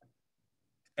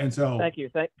 And so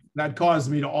that caused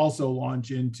me to also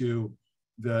launch into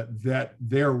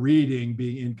their reading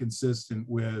being inconsistent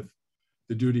with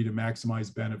the duty to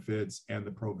maximize benefits and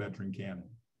the pro-veteran canon.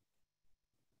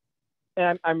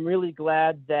 And I'm really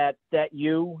glad that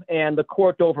you and the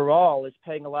court overall is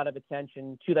paying a lot of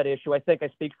attention to that issue. I think I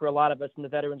speak for a lot of us in the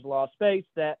veterans law space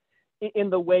that in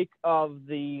the wake of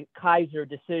the Kaiser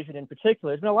decision in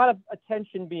particular, there's been a lot of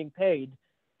attention being paid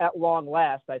at long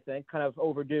last, I think, kind of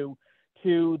overdue,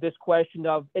 to this question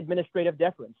of administrative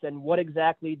deference and what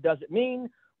exactly does it mean?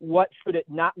 What should it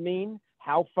not mean?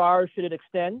 How far should it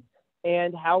extend?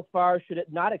 And how far should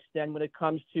it not extend when it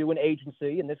comes to an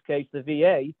agency, in this case, the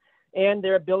VA, and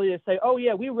their ability to say, oh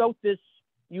yeah, we wrote this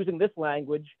using this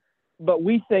language, but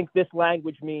we think this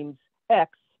language means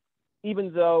X,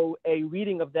 even though a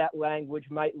reading of that language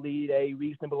might lead a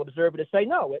reasonable observer to say,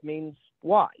 no, it means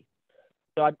Y.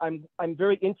 So I'm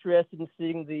very interested in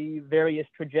seeing the various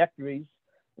trajectories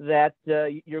that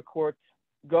your court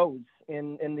goes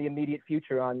in the immediate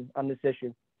future on this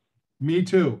issue. Me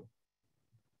too.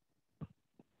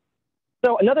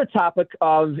 So another topic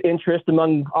of interest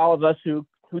among all of us who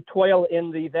toil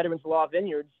in the veterans law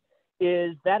vineyards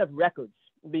is that of records,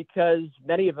 because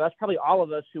many of us, probably all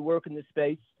of us who work in this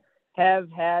space,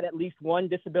 have had at least one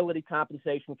disability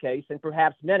compensation case, and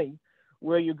perhaps many,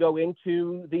 where you go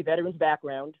into the veteran's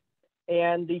background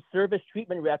and the service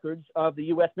treatment records of the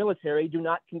U.S. military do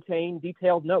not contain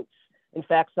detailed notes. In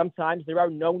fact, sometimes there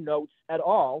are no notes at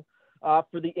all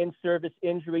for the in-service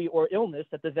injury or illness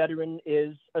that the veteran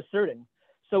is asserting.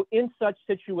 So in such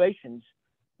situations,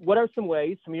 what are some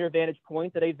ways, from your vantage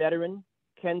point, that a veteran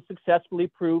can successfully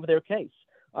prove their case?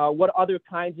 What other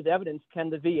kinds of evidence can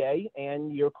the VA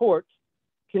and your court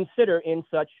consider in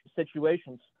such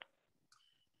situations?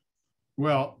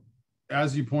 Well,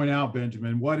 as you point out,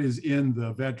 Benjamin, what is in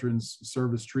the veterans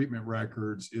service treatment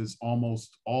records is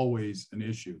almost always an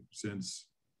issue, since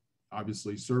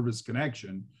obviously service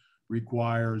connection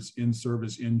requires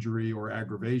in-service injury or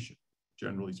aggravation,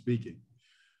 generally speaking.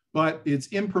 But it's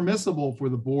impermissible for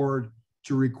the board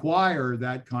to require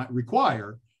that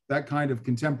kind of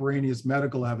contemporaneous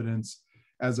medical evidence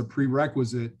as a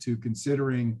prerequisite to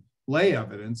considering lay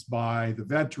evidence by the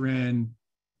veteran,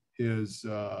 his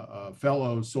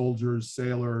fellow soldiers,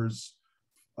 sailors,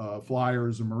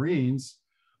 flyers, or Marines,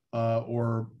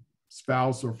 or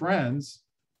spouse or friends,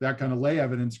 that kind of lay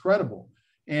evidence credible.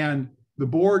 And the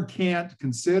board can't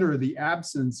consider the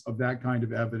absence of that kind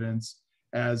of evidence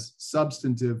as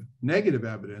substantive negative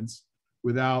evidence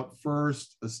without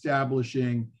first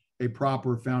establishing a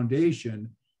proper foundation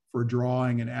for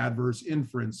drawing an adverse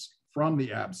inference from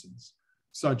the absence,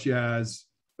 such as,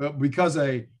 because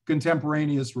a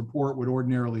contemporaneous report would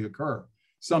ordinarily occur,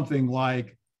 something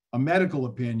like a medical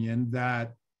opinion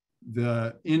that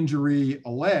the injury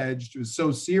alleged was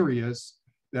so serious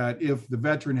that if the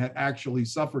veteran had actually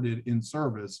suffered it in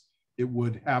service, it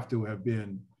would have to have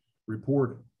been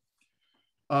reported.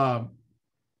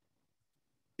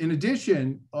 In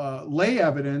addition, lay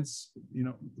evidence,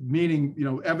 meaning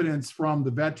evidence from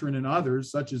the veteran and others,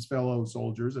 such as fellow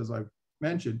soldiers, as I've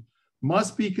mentioned,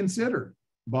 must be considered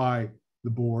by the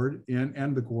board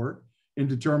and the court in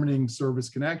determining service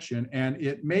connection, and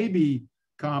it may be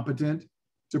competent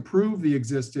to prove the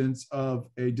existence of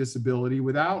a disability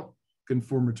without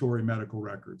confirmatory medical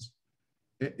records.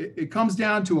 It comes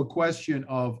down to a question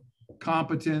of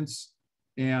competence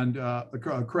and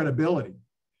credibility.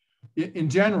 In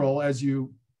general, as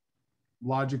you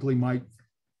logically might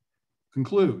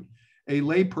conclude, a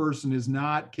layperson is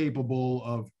not capable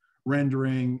of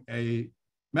rendering a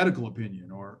medical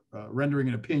opinion or rendering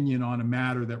an opinion on a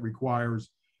matter that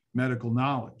requires medical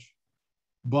knowledge.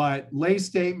 But lay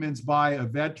statements by a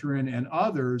veteran and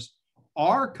others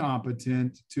are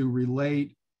competent to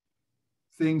relate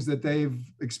things that they've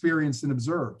experienced and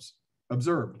observed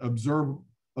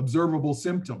observable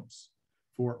symptoms,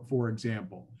 for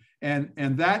example.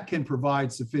 And that can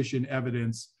provide sufficient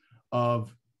evidence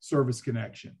of service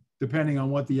connection, depending on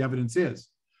what the evidence is.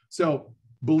 So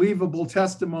believable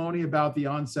testimony about the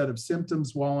onset of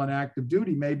symptoms while on active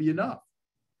duty may be enough,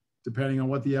 depending on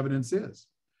what the evidence is.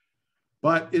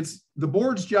 But it's the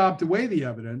board's job to weigh the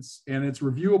evidence, and it's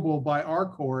reviewable by our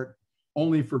court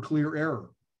only for clear error.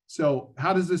 So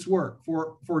how does this work?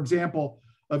 For example,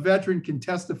 a veteran can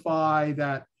testify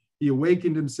that he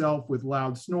awakened himself with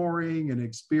loud snoring and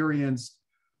experienced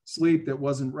sleep that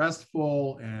wasn't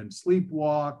restful and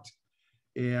sleepwalked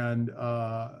and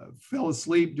fell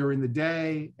asleep during the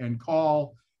day and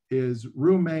call his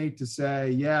roommate to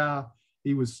say, yeah,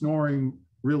 he was snoring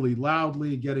really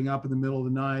loudly, getting up in the middle of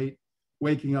the night,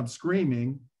 waking up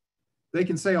screaming. They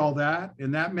can say all that,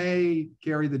 and that may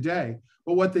carry the day.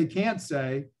 But what they can't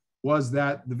say was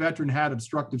that the veteran had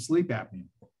obstructive sleep apnea.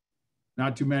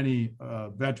 Not too many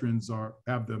veterans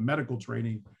have the medical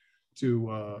training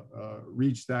to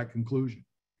reach that conclusion.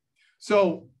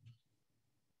 So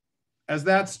as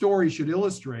that story should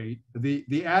illustrate,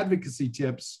 the advocacy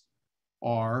tips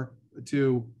are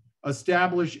to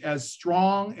establish as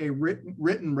strong a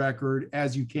written record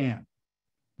as you can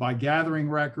by gathering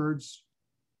records,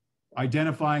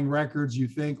 identifying records you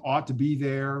think ought to be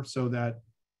there so that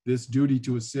this duty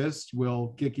to assist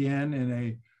will kick in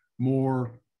a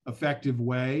more effective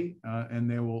way, and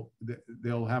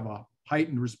they'll have a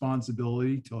heightened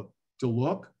responsibility to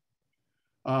look.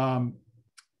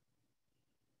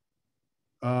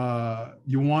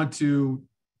 You want to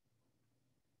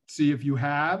see if you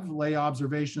have lay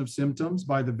observation of symptoms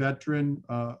by the veteran,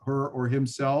 her or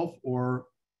himself, or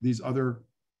these other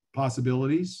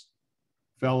possibilities,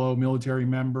 fellow military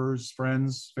members,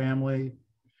 friends, family,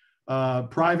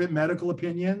 private medical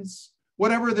opinions,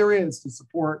 whatever there is to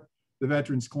support the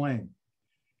veteran's claim.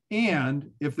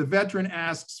 And if the veteran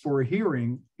asks for a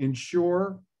hearing,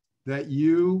 ensure that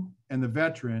you and the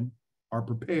veteran are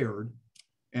prepared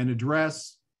and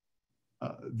address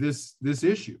this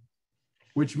issue,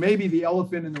 which may be the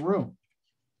elephant in the room.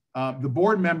 The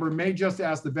board member may just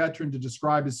ask the veteran to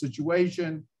describe his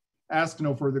situation, ask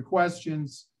no further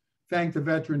questions, thank the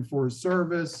veteran for his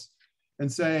service,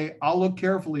 and say, I'll look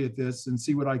carefully at this and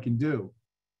see what I can do.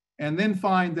 And then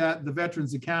find that the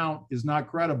veteran's account is not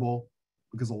credible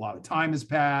because a lot of time has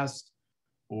passed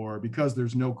or because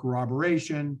there's no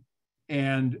corroboration,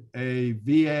 and a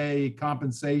VA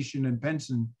compensation and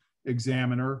pension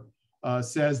examiner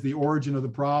says the origin of the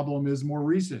problem is more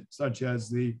recent, such as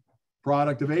the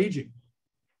product of aging.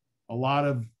 A lot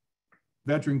of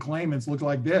veteran claimants look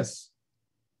like this,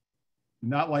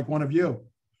 not like one of you.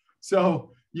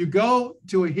 So you go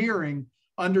to a hearing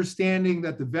understanding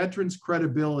that the veteran's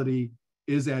credibility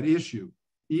is at issue,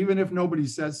 even if nobody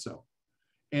says so,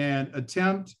 and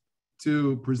attempt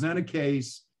to present a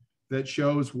case that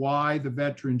shows why the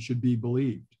veteran should be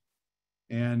believed.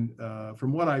 And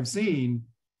from what I've seen,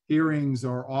 hearings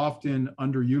are often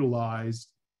underutilized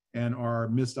and are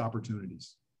missed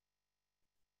opportunities.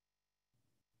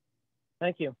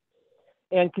 Thank you.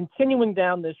 And continuing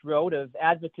down this road of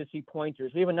advocacy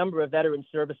pointers, we have a number of veteran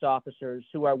service officers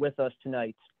who are with us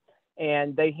tonight,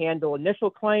 and they handle initial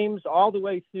claims all the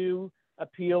way through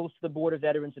appeals to the Board of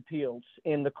Veterans' Appeals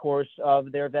in the course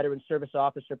of their veteran service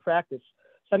officer practice.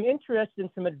 So I'm interested in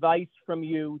some advice from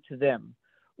you to them.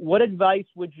 What advice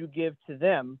would you give to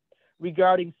them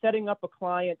regarding setting up a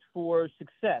client for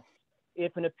success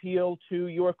if an appeal to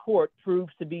your court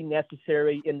proves to be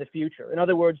necessary in the future? In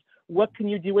other words, what can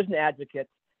you do as an advocate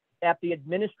at the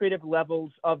administrative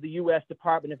levels of the U.S.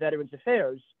 Department of Veterans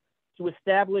Affairs to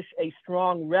establish a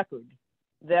strong record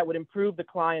that would improve the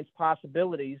client's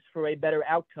possibilities for a better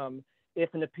outcome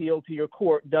if an appeal to your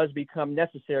court does become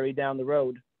necessary down the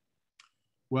road?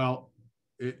 Well,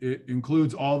 it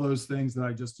includes all those things that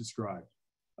I just described.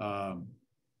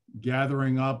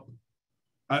 Gathering up,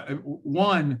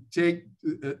 one, take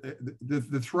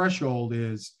the threshold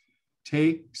is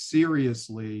take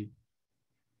seriously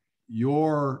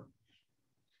your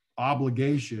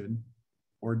obligation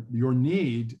or your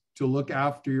need to look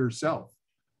after yourself.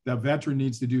 The veteran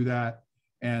needs to do that,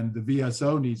 and the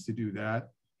VSO needs to do that.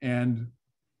 And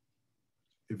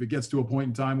if it gets to a point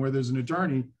in time where there's an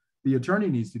attorney, the attorney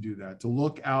needs to do that, to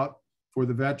look out for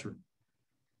the veteran.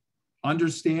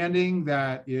 Understanding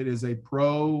that it is a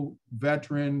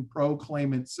pro-veteran,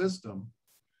 pro-claimant system,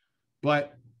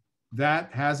 but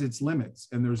that has its limits,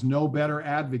 and there's no better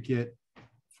advocate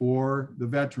for the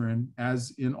veteran,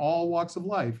 as in all walks of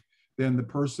life, than the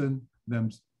person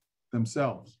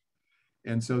themselves.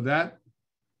 And so that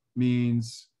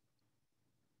means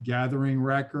gathering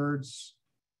records,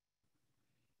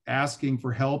 asking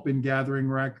for help in gathering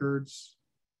records,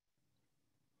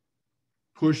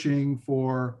 pushing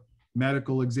for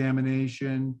medical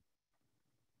examination.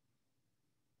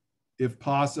 If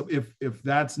possible, if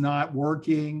that's not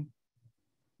working,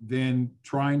 then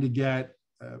trying to get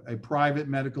a private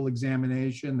medical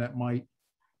examination that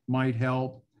might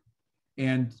help,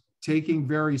 and taking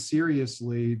very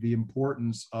seriously the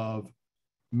importance of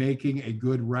making a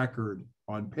good record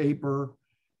on paper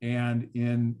and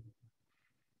in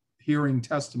hearing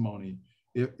testimony.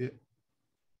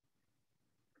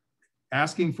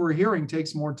 Asking for a hearing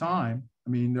takes more time.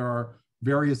 I mean, there are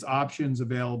various options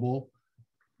available.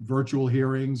 Virtual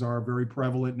hearings are very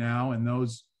prevalent now, and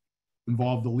those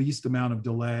involve the least amount of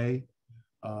delay.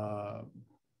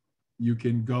 You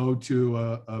can go to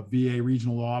a VA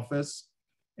regional office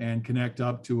and connect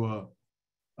up to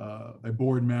a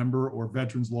board member or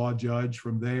veterans law judge.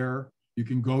 From there, you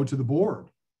can go to the board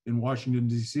in Washington,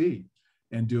 D.C.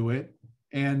 and do it.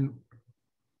 And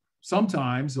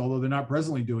sometimes, although they're not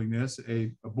presently doing this,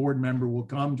 a board member will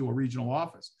come to a regional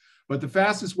office. But the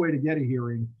fastest way to get a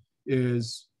hearing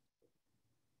is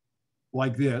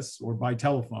like this, or by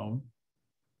telephone.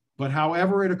 But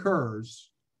however it occurs,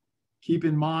 keep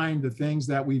in mind the things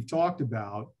that we've talked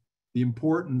about, the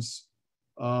importance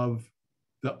of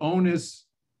the onus.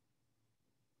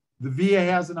 The VA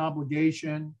has an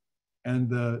obligation, and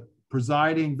the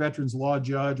presiding veterans law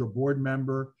judge or board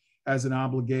member has an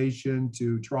obligation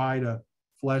to try to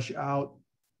flesh out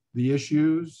the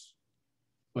issues,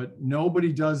 but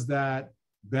nobody does that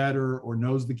better or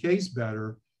knows the case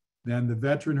better than the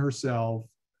veteran herself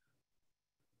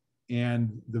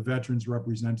and the veteran's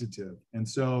representative. And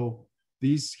so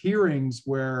these hearings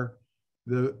where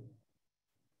the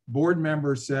board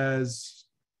member says,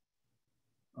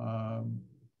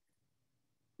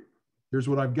 here's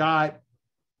what I've got,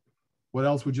 what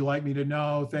else would you like me to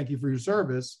know? Thank you for your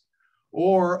service.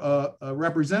 Or a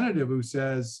representative who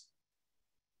says,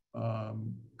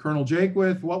 Colonel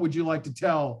Jaquith, what would you like to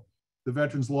tell the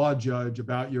veterans law judge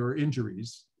about your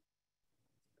injuries?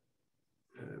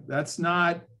 That's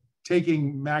not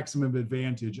taking maximum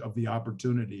advantage of the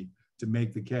opportunity to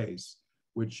make the case,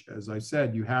 which, as I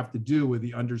said, you have to do with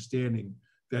the understanding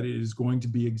that it is going to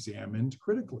be examined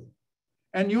critically.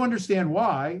 And you understand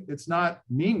why. It's not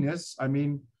meanness. I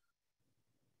mean,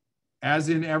 as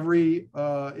in every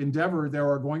endeavor, there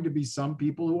are going to be some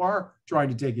people who are trying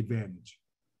to take advantage.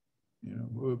 You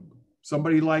know,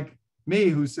 somebody like me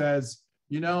who says,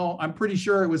 you know, I'm pretty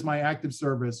sure it was my active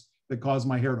service that caused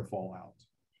my hair to fall out.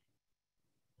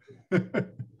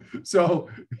 So,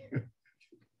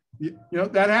 you know,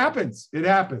 that happens. It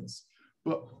happens.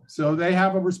 But so they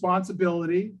have a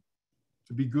responsibility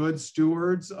to be good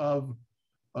stewards of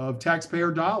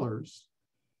taxpayer dollars,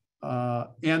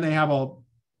 and they have a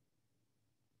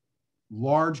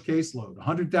large caseload,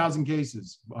 100,000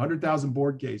 cases, 100,000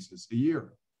 board cases a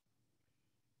year,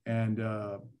 and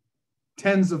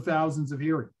tens of thousands of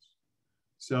hearings.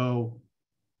 So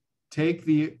take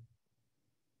the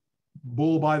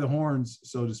bull by the horns,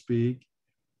 so to speak,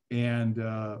 and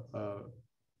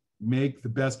make the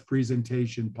best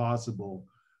presentation possible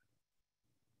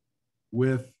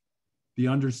with the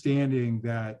understanding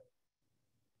that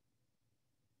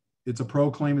it's a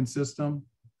pro-claimant system,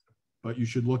 but you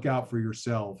should look out for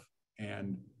yourself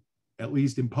and at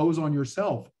least impose on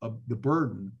yourself the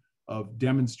burden of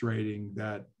demonstrating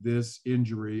that this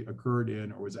injury occurred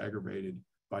in or was aggravated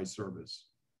by service,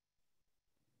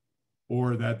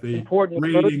 or that the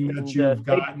rating that you've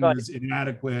gotten is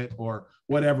inadequate, or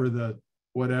whatever the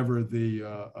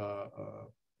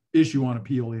issue on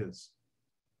appeal is.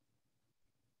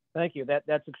 Thank you.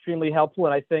 That's extremely helpful,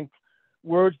 and I think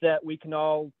words that we can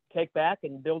all take back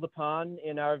and build upon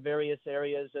in our various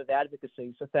areas of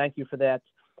advocacy. So thank you for that.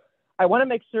 I want to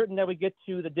make certain that we get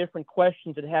to the different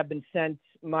questions that have been sent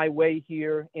my way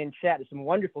here in chat. There's some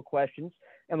wonderful questions,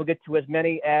 and we'll get to as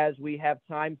many as we have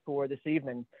time for this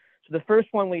evening. So the first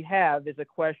one we have is a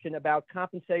question about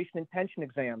compensation and pension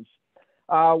exams.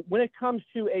 When it comes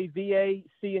to a VA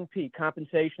C&P,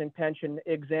 compensation and pension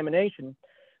examination,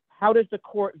 how does the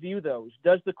court view those?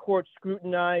 Does the court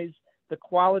scrutinize the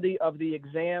quality of the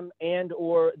exam and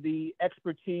or the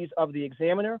expertise of the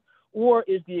examiner, or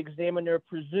is the examiner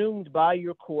presumed by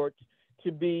your court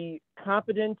to be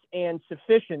competent and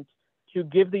sufficient to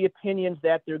give the opinions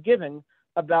that they're given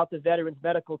about the veteran's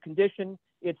medical condition,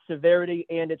 its severity,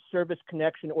 and its service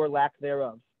connection or lack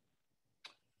thereof?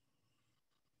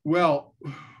 Well,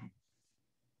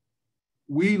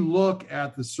 we look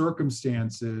at the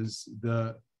circumstances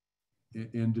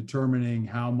in determining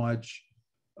how much.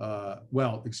 We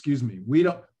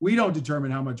don't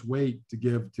determine how much weight to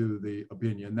give to the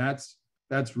opinion. That's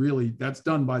that's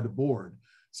done by the board.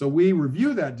 So we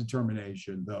review that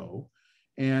determination though,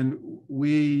 and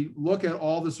we look at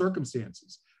all the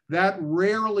circumstances. That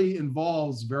rarely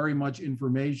involves very much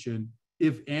information,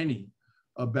 if any,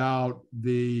 about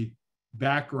the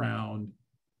background,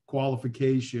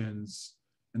 qualifications,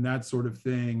 and that sort of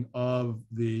thing of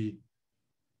the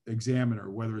examiner,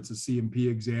 whether it's a CMP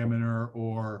examiner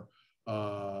or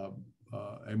a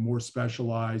more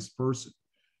specialized person.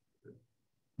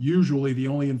 Usually the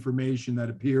only information that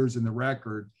appears in the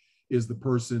record is the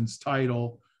person's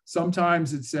title.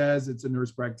 Sometimes it says it's a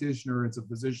nurse practitioner, it's a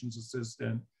physician's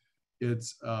assistant,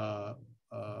 it's a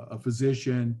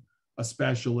physician, a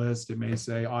specialist. It may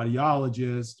say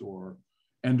audiologist or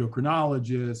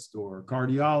endocrinologist or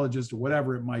cardiologist or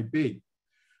whatever it might be.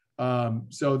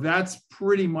 So that's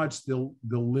pretty much the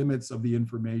limits of the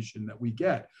information that we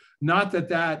get. Not that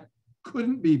that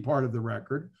couldn't be part of the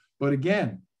record, but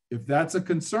again, if that's a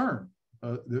concern,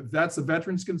 if that's a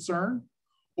veteran's concern,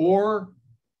 or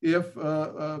if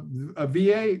a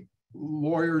VA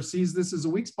lawyer sees this as a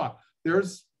weak spot,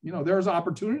 there's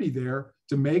opportunity there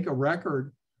to make a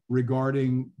record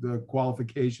regarding the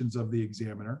qualifications of the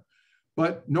examiner.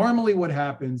 But normally what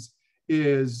happens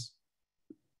is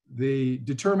the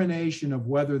determination of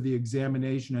whether the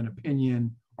examination and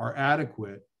opinion are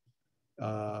adequate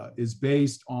is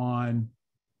based on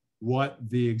what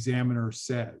the examiner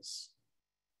says.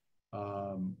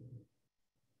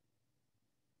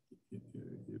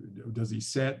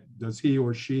 Does he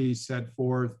or she set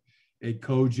forth a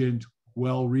cogent,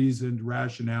 well-reasoned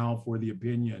rationale for the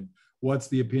opinion? What's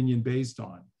the opinion based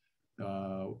on?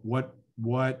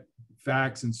 What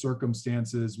facts and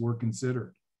circumstances were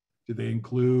considered? Do they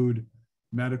include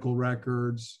medical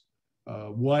records?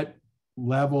 What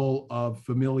level of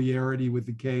familiarity with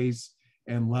the case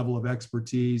and level of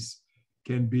expertise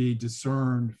can be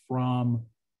discerned from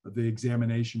the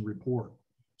examination report?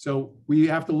 So we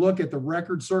have to look at the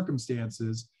record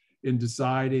circumstances in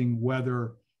deciding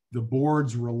whether the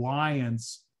board's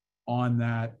reliance on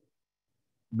that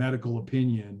medical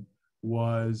opinion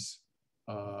was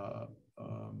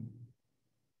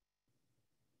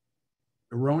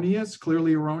erroneous,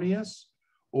 clearly erroneous,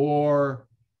 or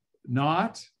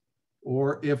not,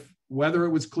 or whether it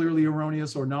was clearly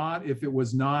erroneous or not, if it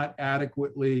was not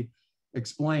adequately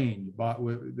explained, but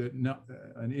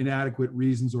an inadequate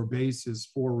reasons or basis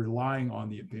for relying on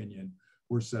the opinion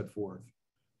were set forth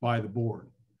by the board.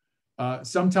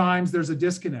 Sometimes there's a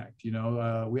disconnect.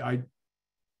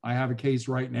 I have a case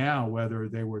right now whether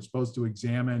they were supposed to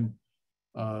examine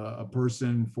a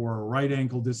person for a right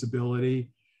ankle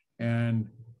disability, and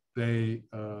they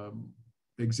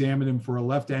examined him for a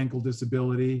left ankle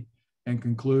disability and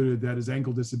concluded that his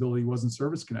ankle disability wasn't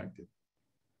service connected.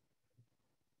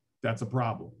 That's a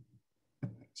problem,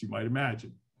 as you might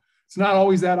imagine. It's not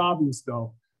always that obvious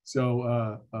though.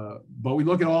 So, but we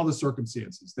look at all the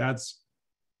circumstances. That's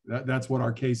what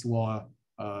our case law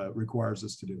requires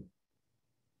us to do.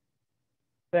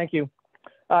 Thank you.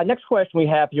 Next question we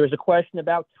have here is a question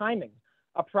about timing.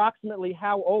 Approximately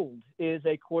how old is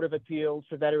a Court of Appeals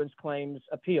for Veterans Claims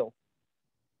appeal?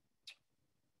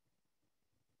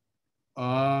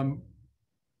 I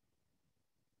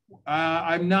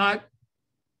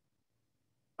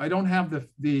don't have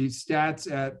the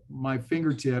stats at my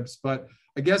fingertips, but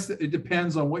I guess it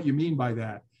depends on what you mean by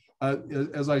that.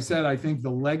 As I said, I think the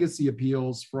legacy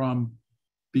appeals from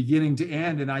beginning to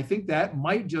end, and I think that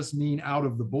might just mean out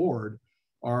of the board,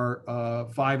 are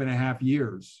 5.5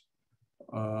 years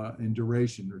in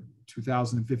duration, or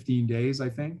 2015 days, I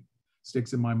think,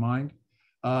 sticks in my mind.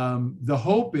 The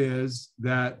hope is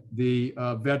that the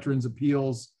Veterans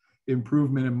Appeals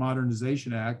Improvement and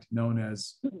Modernization Act, known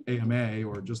as AMA,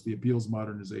 or just the Appeals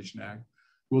Modernization Act,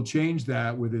 will change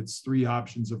that with its 3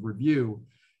 options of review.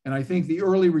 And I think the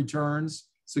early returns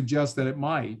suggest that it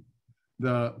might.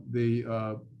 That's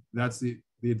the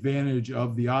advantage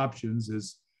of the options,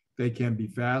 is they can be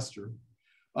faster.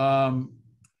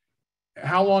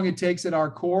 How long it takes at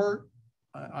our court,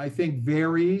 I think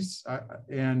varies,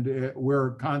 and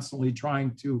we're constantly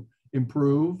trying to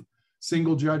improve.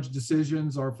 Single judge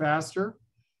decisions are faster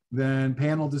than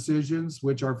panel decisions,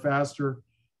 which are faster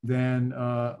than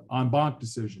en banc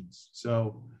decisions.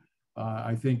 So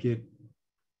I think it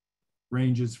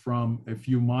ranges from a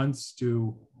few months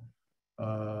to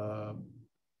a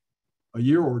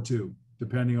year or 2,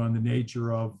 depending on the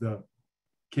nature of the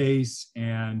case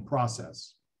and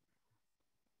process.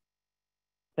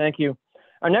 Thank you.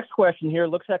 Our next question here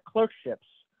looks at clerkships.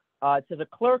 It says a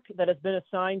clerk that has been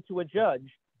assigned to a judge,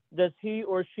 does he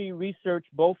or she research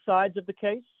both sides of the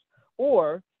case?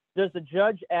 Or does the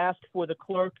judge ask for the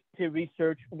clerk to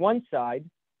research one side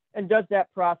And does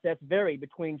that process vary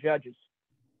between judges?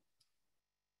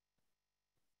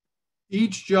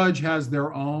 Each judge has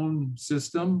their own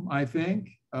system, I think.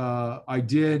 I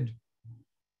did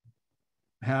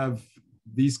have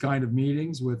these kind of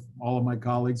meetings with all of my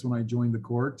colleagues when I joined the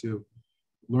court to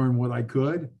learn what I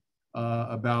could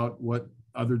about what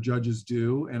other judges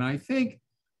do. And I think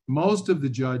most of the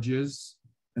judges,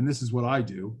 and this is what I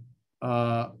do,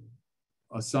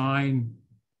 assign,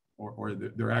 or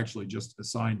they're actually just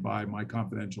assigned by my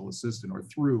confidential assistant or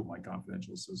through my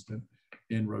confidential assistant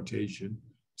in rotation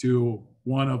to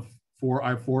one of four. I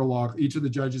have four law, each of the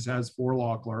judges has four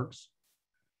law clerks,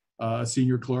 a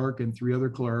senior clerk and three other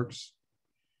clerks.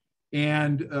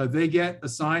 And they get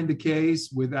assigned the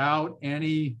case without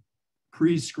any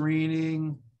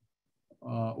pre-screening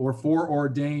or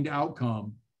foreordained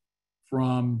outcome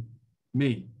from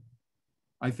me.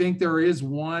 I think there is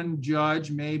one judge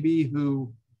maybe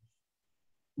who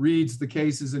reads the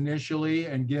cases initially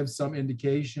and gives some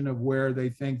indication of where they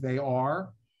think they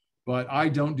are, but I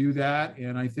don't do that,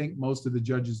 and I think most of the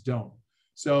judges don't.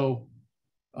 So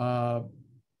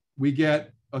we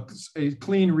get a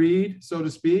clean read, so to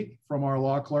speak, from our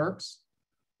law clerks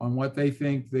on what they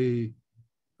think the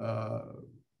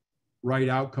right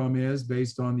outcome is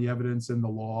based on the evidence in the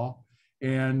law,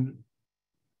 and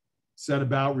set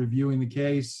about reviewing the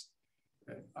case.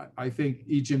 I think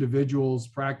each individual's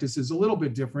practice is a little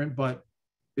bit different, but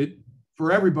it,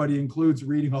 for everybody, includes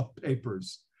reading all the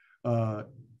papers.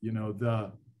 You know,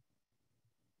 the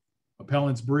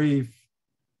appellant's brief,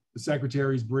 the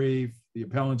secretary's brief, the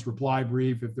appellant's reply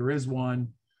brief, if there is one,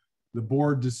 the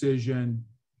board decision,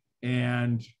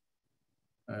 and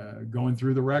going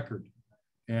through the record.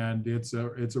 And it's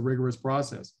a rigorous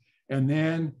process. And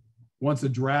then once a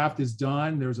draft is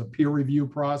done, there's a peer review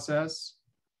process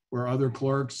where other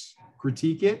clerks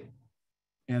critique it.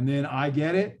 And then I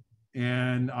get it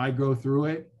and I go through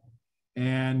it.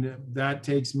 And that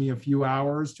takes me a few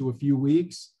hours to a few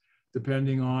weeks,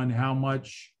 depending on how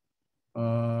much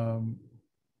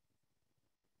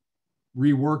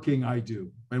reworking I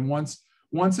do. And once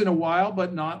in a while,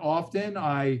 but not often,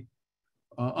 I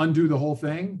undo the whole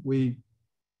thing.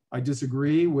 I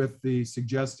disagree with the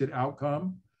suggested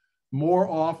outcome. More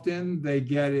often, they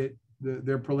get it,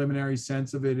 their preliminary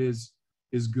sense of it is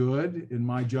good, in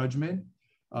my judgment.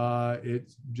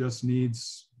 It just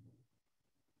needs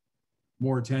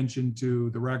more attention to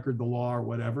the record, the law, or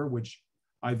whatever, which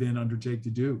I then undertake to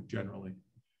do generally.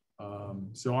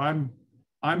 So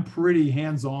I'm pretty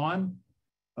hands-on,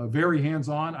 very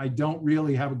hands-on. I don't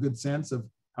really have a good sense of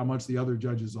how much the other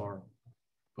judges are,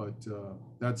 but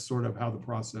that's sort of how the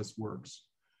process works.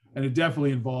 And it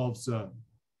definitely involves,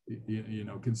 you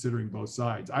know, considering both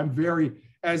sides. I'm very,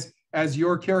 as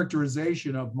your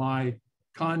characterization of my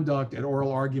conduct at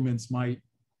oral arguments might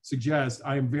suggest,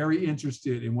 I am very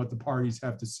interested in what the parties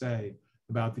have to say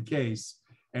about the case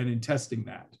and in testing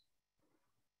that.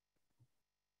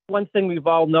 One thing we've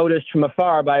all noticed from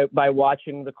afar by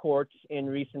watching the courts in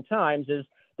recent times is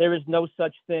there is no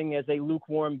such thing as a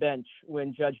lukewarm bench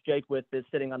when Judge Jaquith is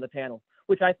sitting on the panel,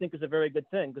 which I think is a very good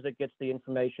thing because it gets the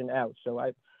information out. So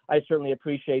I certainly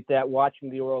appreciate that, watching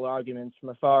the oral arguments from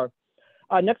afar.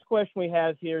 Next question we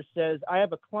have here says, I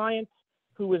have a client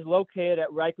who is located at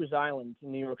Rikers Island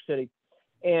in New York City,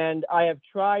 and I have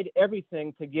tried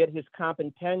everything to get his comp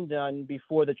and pen done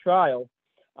before the trial,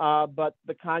 but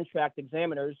the contract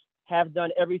examiners have done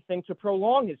everything to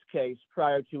prolong his case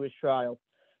prior to his trial.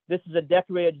 This is a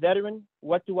decorated veteran.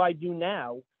 What do I do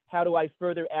now? How do I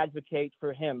further advocate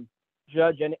for him?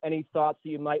 Judge, any thoughts that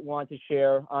you might want to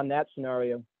share on that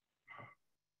scenario?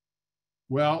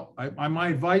 Well, my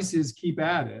advice is keep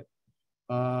at it.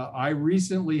 I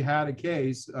recently had a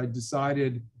case. I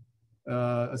decided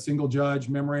a single judge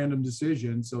memorandum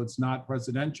decision, so it's not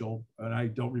precedential, and I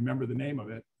don't remember the name of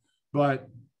it, but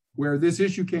where this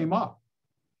issue came up.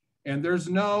 And there's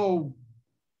no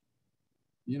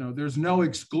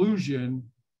exclusion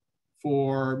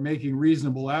for making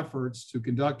reasonable efforts to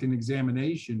conduct an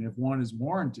examination if one is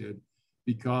warranted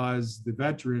because the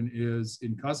veteran is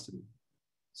in custody.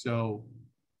 So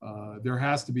there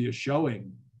has to be a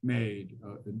showing made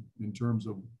in terms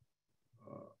of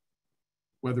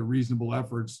whether reasonable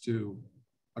efforts to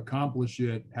accomplish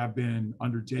it have been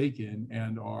undertaken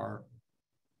and are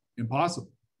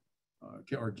impossible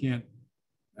or can't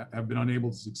have been unable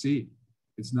to succeed.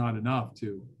 It's not enough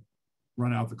to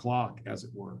run out the clock, as it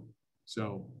were.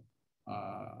 So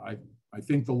I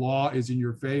think the law is in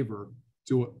your favor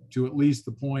to at least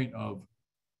the point of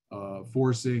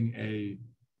forcing a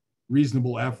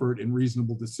reasonable effort and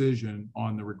reasonable decision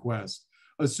on the request,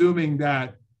 assuming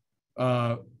that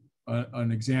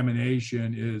an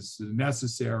examination is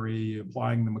necessary,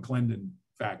 applying the McClendon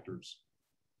factors.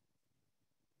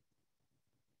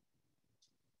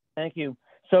 Thank you.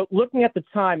 So looking at the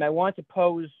time, I want to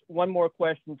pose one more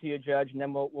question to you, Judge, and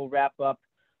then we'll wrap up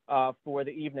for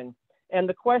the evening. And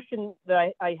the question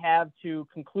that I have to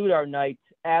conclude our night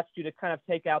asks you to kind of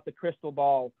take out the crystal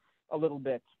ball a little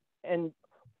bit. And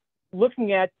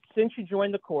looking at, since you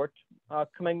joined the court,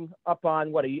 coming up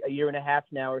on, what, a year and a half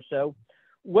now or so,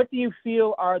 what do you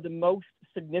feel are the most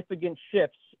significant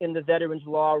shifts in the veterans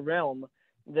law realm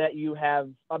that you have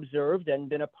observed and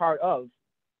been a part of?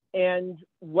 And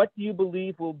what do you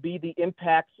believe will be the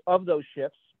impacts of those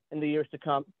shifts in the years to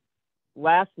come?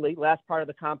 Lastly, last part of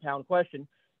the compound question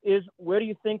is, where do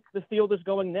you think the field is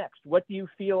going next? What do you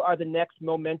feel are the next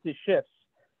momentous shifts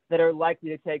that are likely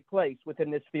to take place within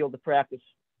this field of practice?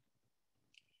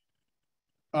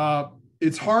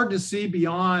 It's hard to see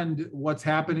beyond what's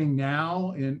happening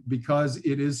now, and because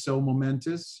it is so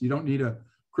momentous. You don't need a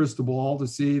crystal ball to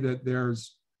see that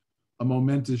there's a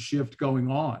momentous shift going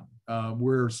on.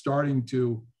 We're starting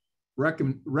to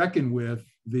reckon with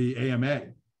the AMA,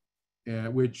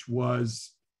 which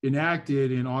was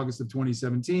enacted in August of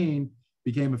 2017,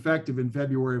 became effective in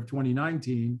February of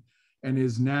 2019, and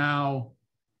is now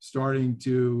starting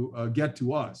to get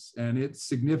to us. And it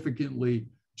significantly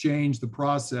changed the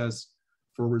process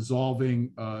for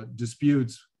resolving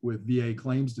disputes with VA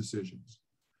claims decisions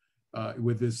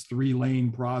with this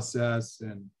 3-lane process.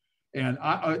 And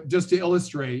I, just to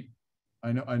illustrate,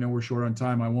 I know we're short on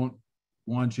time. I won't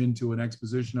launch into an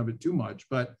exposition of it too much,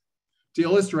 but to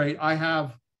illustrate, I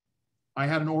had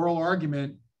an oral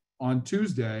argument on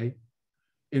Tuesday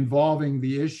involving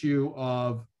the issue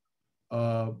of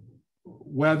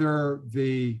whether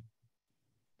the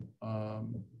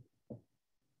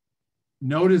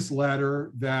notice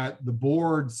letter that the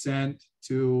board sent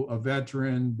to a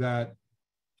veteran that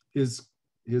his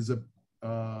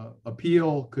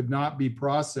appeal could not be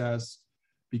processed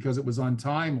because it was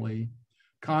untimely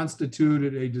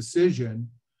constituted a decision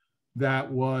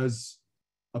that was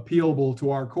appealable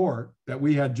to our court, that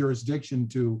we had jurisdiction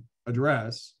to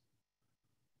address,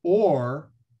 or,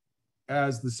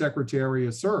 as the secretary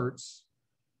asserts,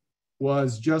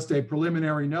 was just a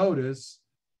preliminary notice,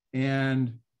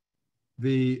 and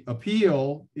the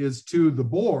appeal is to the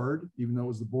board, even though it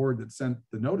was the board that sent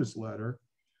the notice letter,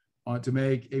 to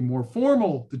make a more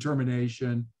formal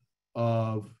determination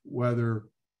of whether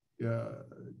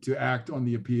to act on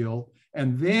the appeal,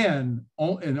 and then,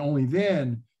 and only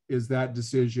then, is that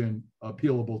decision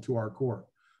appealable to our court.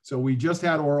 So we just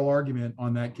had oral argument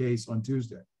on that case on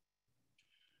Tuesday.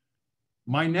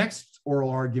 My next oral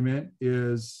argument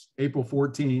is April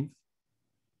 14th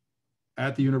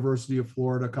at the University of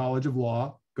Florida College of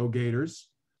Law, go Gators.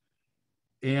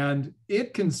 And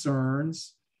it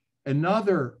concerns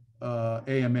another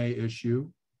AMA issue,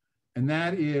 and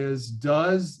that is,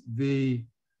 does the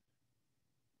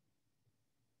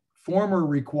former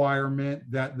requirement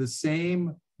that the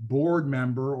same board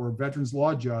member or veterans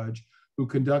law judge who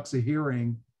conducts a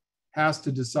hearing has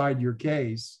to decide your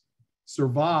case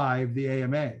survive the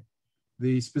AMA?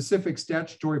 The specific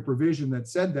statutory provision that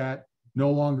said that no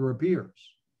longer appears.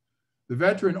 The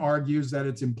veteran argues that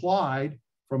it's implied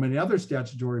from another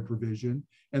statutory provision.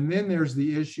 And then there's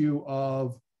the issue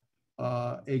of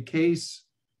a case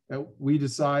that we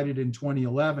decided in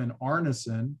 2011,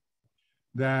 Arneson,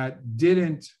 that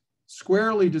didn't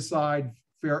squarely decide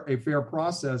a fair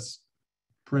process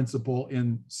principle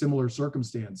in similar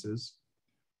circumstances.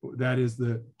 That is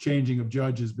the changing of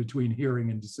judges between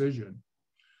hearing and decision,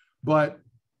 but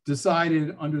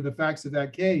decided under the facts of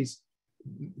that case,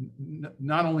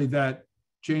 not only that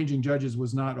changing judges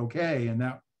was not okay, and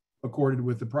that accorded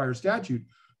with the prior statute,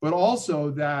 but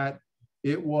also that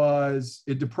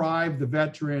it deprived the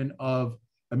veteran of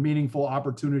a meaningful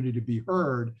opportunity to be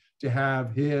heard, to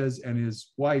have his and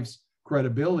his wife's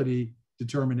credibility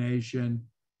determination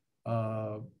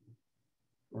or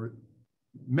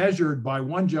measured by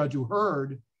one judge who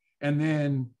heard, and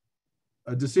then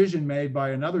a decision made by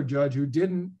another judge who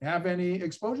didn't have any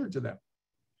exposure to them.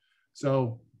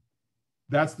 So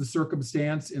that's the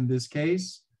circumstance in this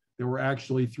case. There were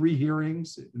actually 3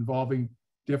 hearings involving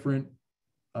different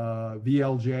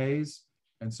VLJs.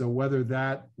 And so whether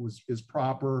that is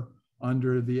proper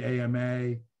under the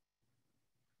AMA,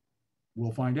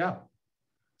 we'll find out.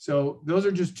 So those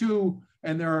are just 2,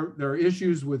 and there are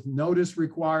issues with notice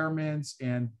requirements,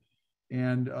 and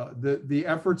the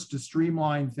efforts to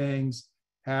streamline things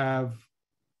have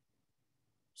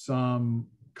some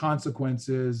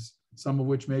consequences, some of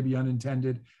which may be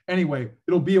unintended. Anyway,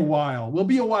 it'll be a while. We'll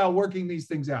be a while working these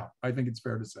things out, I think it's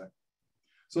fair to say.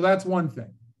 So that's one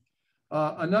thing.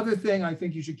 Another thing I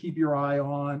think you should keep your eye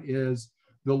on is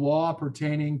the law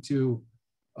pertaining to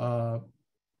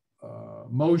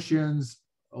motions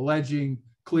alleging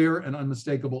clear and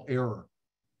unmistakable error.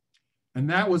 And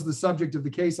that was the subject of the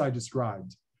case I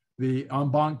described. The en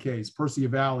banc case, Percy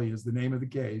Valley is the name of the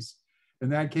case.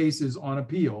 And that case is on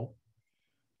appeal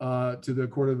to the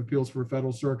Court of Appeals for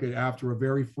Federal Circuit after a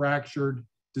very fractured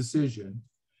decision.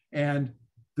 And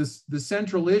the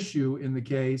central issue in the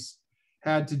case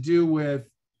had to do with,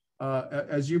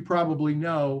 as you probably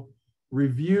know,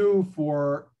 review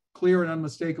for clear and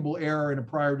unmistakable error in a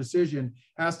prior decision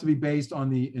has to be based on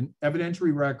the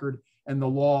evidentiary record and the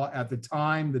law at the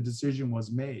time the decision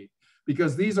was made,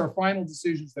 because these are final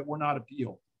decisions that were not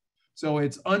appealed. So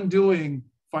it's undoing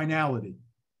finality.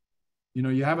 You know,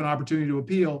 you have an opportunity to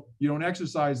appeal, you don't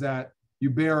exercise that, you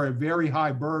bear a very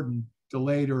high burden to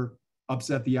later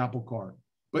upset the apple cart.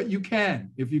 But you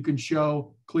can, if you can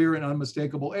show clear and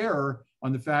unmistakable error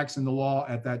on the facts and the law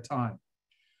at that time.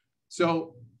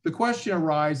 So the question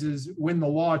arises when the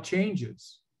law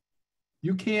changes.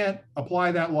 You can't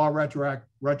apply that law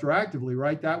retroactively,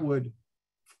 right? That would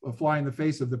fly in the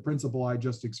face of the principle I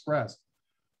just expressed.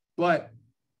 But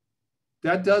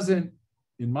that doesn't,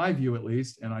 in my view at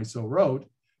least, and I so wrote,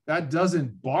 that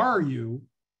doesn't bar you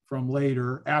from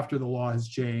later, after the law has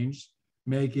changed,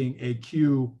 making a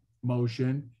Q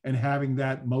motion and having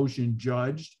that motion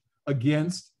judged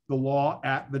against the law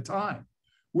at the time,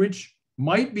 which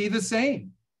might be the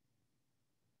same.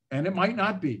 And it might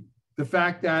not be. The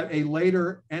fact that a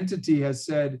later entity has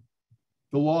said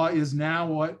the law is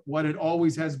now what it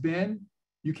always has been,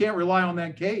 you can't rely on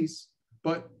that case.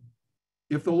 But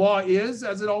if the law is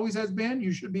as it always has been,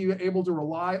 you should be able to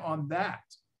rely on that.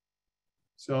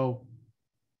 So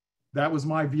that was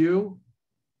my view.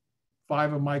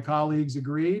 5 of my colleagues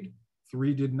agreed,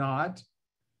 3 did not.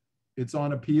 It's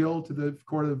on appeal to the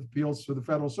Court of Appeals for the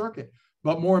Federal Circuit.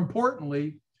 But more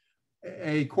importantly,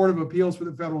 a Court of Appeals for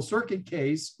the Federal Circuit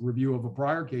case, review of a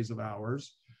prior case of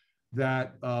ours,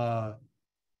 that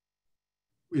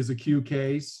is a Q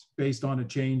case based on a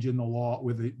change in the law,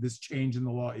 with this change in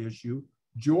the law issue.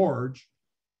 George,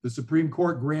 the Supreme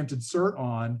Court granted cert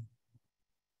on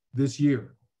this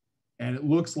year, and it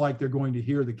looks like they're going to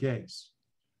hear the case.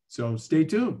 So stay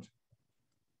tuned.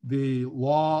 The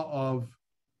law of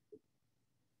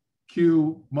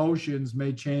Q motions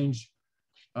may change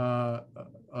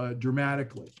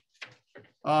dramatically.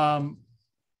 One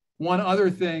other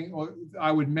thing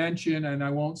I would mention, and I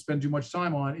won't spend too much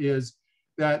time on, is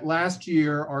that last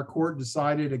year our court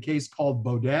decided a case called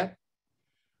Bodette,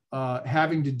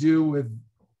 having to do with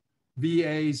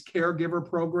VA's caregiver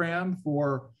program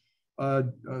for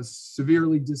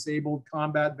severely disabled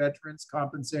combat veterans,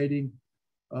 compensating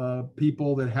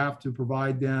people that have to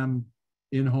provide them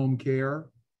in-home care.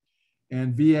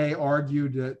 And VA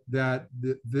argued that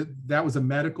was a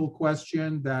medical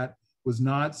question that was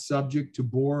not subject to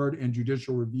board and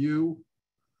judicial review.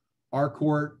 Our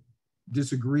court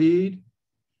disagreed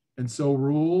and so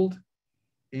ruled.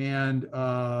 And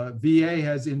VA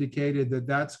has indicated that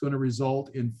that's going to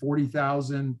result in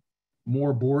 40,000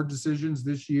 more board decisions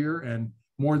this year and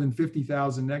more than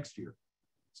 50,000 next year.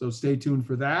 So stay tuned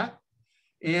for that.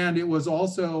 And it was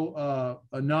also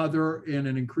another in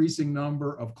an increasing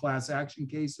number of class action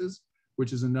cases,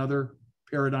 which is another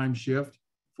paradigm shift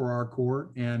for our court.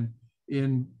 And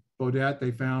in Bodette, they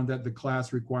found that the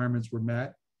class requirements were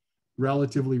met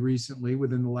relatively recently,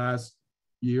 within the last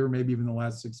year, maybe even the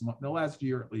last 6 months, the last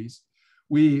year at least.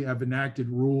 We have enacted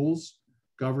rules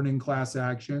governing class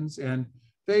actions, and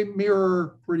they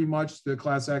mirror pretty much the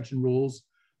class action rules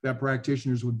that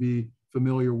practitioners would be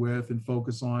familiar with and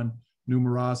focus on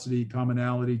numerosity,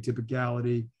 commonality,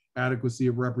 typicality, adequacy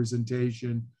of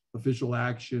representation, official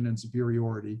action, and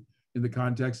superiority in the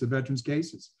context of veterans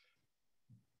cases.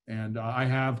 And I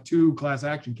have 2 class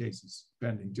action cases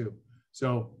pending too.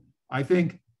 So I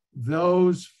think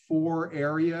those 4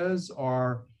 areas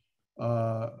are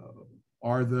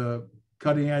the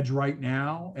cutting edge right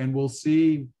now, and we'll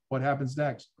see what happens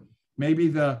next. Maybe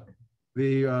the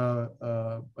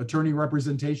attorney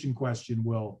representation question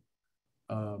will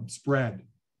spread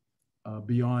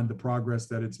beyond the progress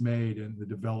that it's made in the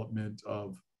development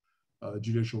of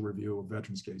judicial review of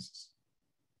veterans cases.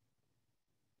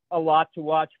 A lot to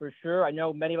watch for sure. I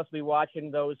know many of us will be watching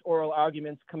those oral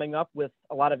arguments coming up with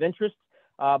a lot of interest.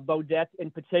 Bodette in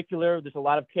particular, there's a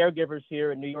lot of caregivers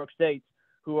here in New York State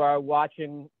who are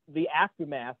watching the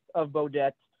aftermath of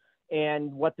Bodette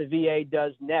and what the VA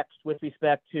does next with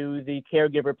respect to the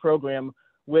caregiver program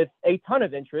with a ton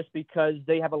of interest, because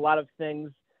they have a lot of things,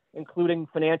 including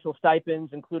financial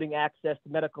stipends, including access to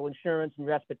medical insurance and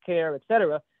respite care, et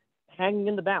cetera, hanging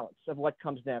in the balance of what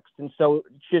comes next. And so it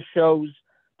just shows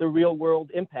the real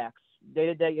world impacts,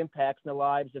 day-to-day impacts in the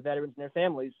lives of veterans and their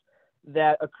families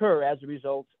that occur as a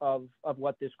result of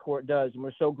what this court does. And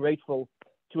we're so grateful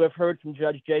to have heard from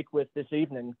Judge Jaquith this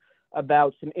evening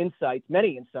about some insights,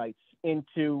 many insights,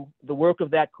 into the work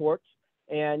of that court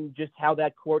and just how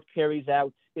that court carries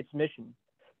out its mission.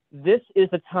 This is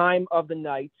the time of the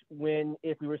night when,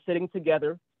 if we were sitting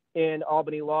together in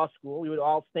Albany Law School, we would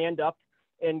all stand up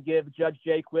and give Judge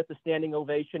Jaquith a standing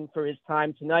ovation for his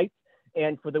time tonight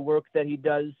and for the work that he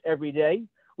does every day.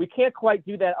 We can't quite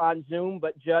do that on Zoom,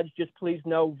 but Judge, just please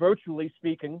know, virtually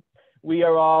speaking, we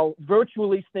are all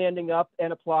virtually standing up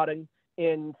and applauding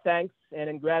in thanks and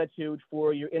in gratitude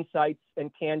for your insights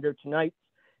and candor tonight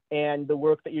and the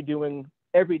work that you're doing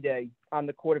every day on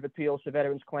the Court of Appeals for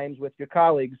Veterans Claims with your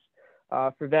colleagues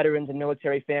for veterans and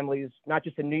military families, not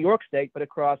just in New York State, but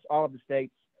across all of the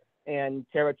states and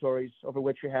territories over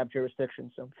which you have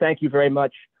jurisdiction. So thank you very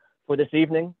much for this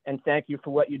evening, and thank you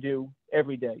for what you do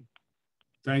every day.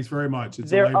 Thanks very much. It's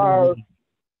there are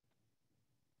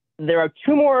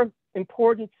two more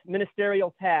important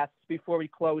ministerial tasks before we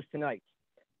close tonight.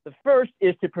 The first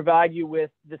is to provide you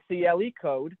with the CLE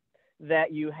code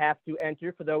that you have to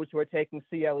enter for those who are taking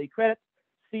CLE credit.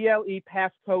 CLE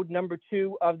passcode number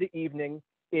 2 of the evening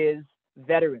is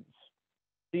veterans.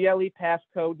 CLE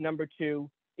passcode number 2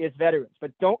 is veterans.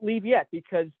 But don't leave yet,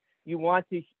 because you want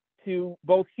to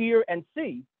both hear and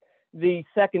see the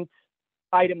second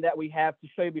item that we have to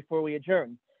show you before we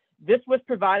adjourn. This was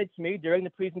provided to me during the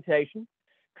presentation,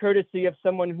 courtesy of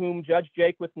someone whom Judge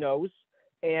Jaquith knows,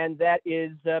 and that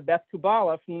is Beth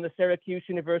Kubala from the Syracuse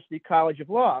University College of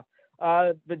Law.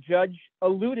 The judge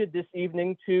alluded this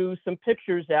evening to some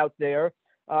pictures out there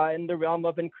in the realm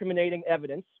of incriminating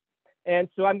evidence. And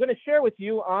so I'm going to share with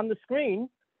you on the screen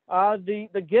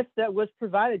the gift that was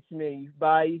provided to me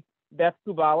by Beth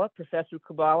Kubala, Professor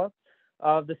Kubala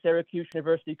of the Syracuse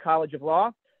University College of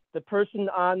Law. The person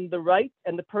on the right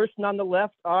and the person on the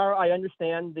left are, I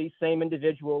understand, the same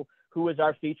individual who is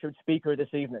our featured speaker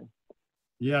this evening.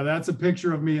 Yeah, that's a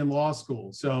picture of me in law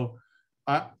school. So,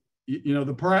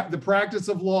 the practice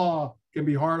of law can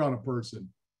be hard on a person.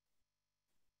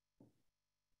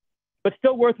 But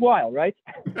still worthwhile, right?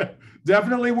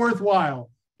 Definitely worthwhile.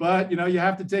 But, you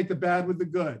have to take the bad with the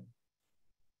good.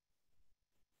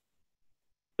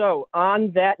 So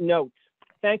on that note,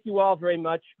 thank you all very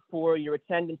much for your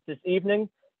attendance this evening.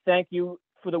 Thank you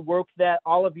for the work that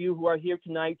all of you who are here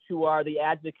tonight, who are the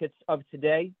advocates of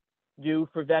today, do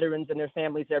for veterans and their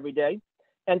families every day.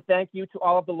 And thank you to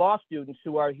all of the law students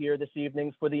who are here this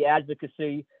evening for the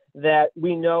advocacy that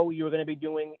we know you're going to be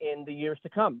doing in the years to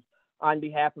come on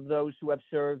behalf of those who have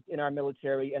served in our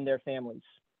military and their families.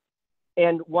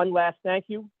 And one last thank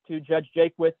you to Judge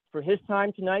Jaquith for his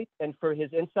time tonight and for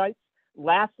his insights.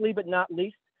 Lastly, but not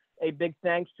least, a big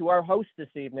thanks to our host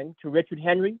this evening, to Richard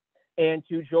Henry and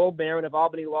to Joel Barron of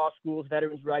Albany Law School's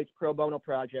Veterans Rights Pro Bono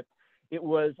Project. It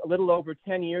was a little over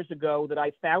 10 years ago that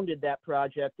I founded that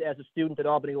project as a student at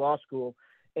Albany Law School.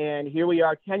 And here we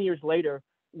are 10 years later,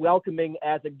 welcoming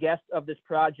as a guest of this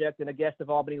project and a guest of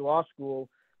Albany Law School,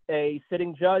 a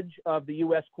sitting judge of the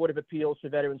U.S. Court of Appeals for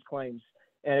Veterans Claims.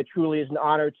 And it truly is an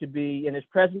honor to be in his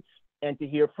presence and to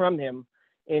hear from him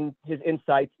in his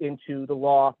insights into the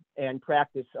law and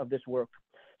practice of this work.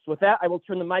 So with that, I will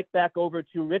turn the mic back over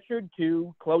to Richard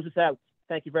to close us out.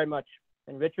 Thank you very much.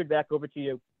 And Richard, back over to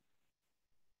you.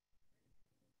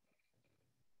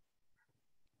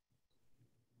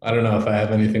 I don't know if I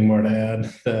have anything more to add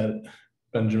that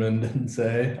Benjamin didn't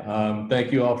say.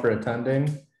 Thank you all for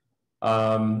attending.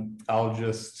 I'll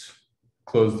just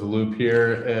close the loop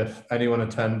here. If anyone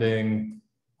attending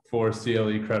for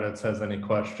CLE credits has any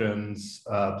questions,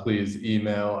 please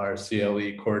email our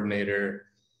CLE coordinator,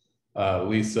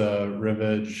 Lisa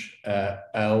Rivage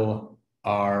at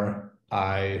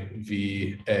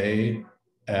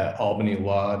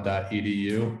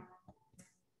lriva@albanylaw.edu.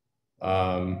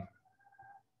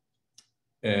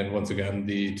 And once again,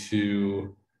 the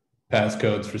two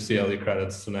passcodes for CLE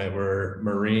credits tonight were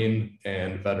Marine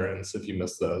and Veterans, if you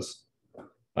missed those.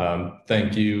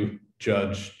 Thank you,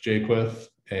 Judge Jaquith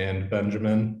and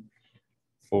Benjamin,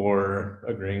 for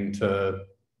agreeing to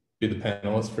be the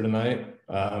panelists for tonight.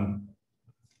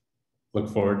 Look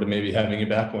forward to maybe having you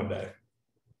back one day.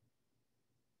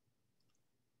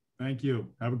 Thank you.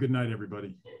 Have a good night,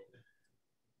 everybody.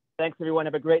 Thanks, everyone.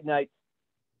 Have a great night.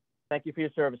 Thank you for your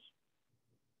service.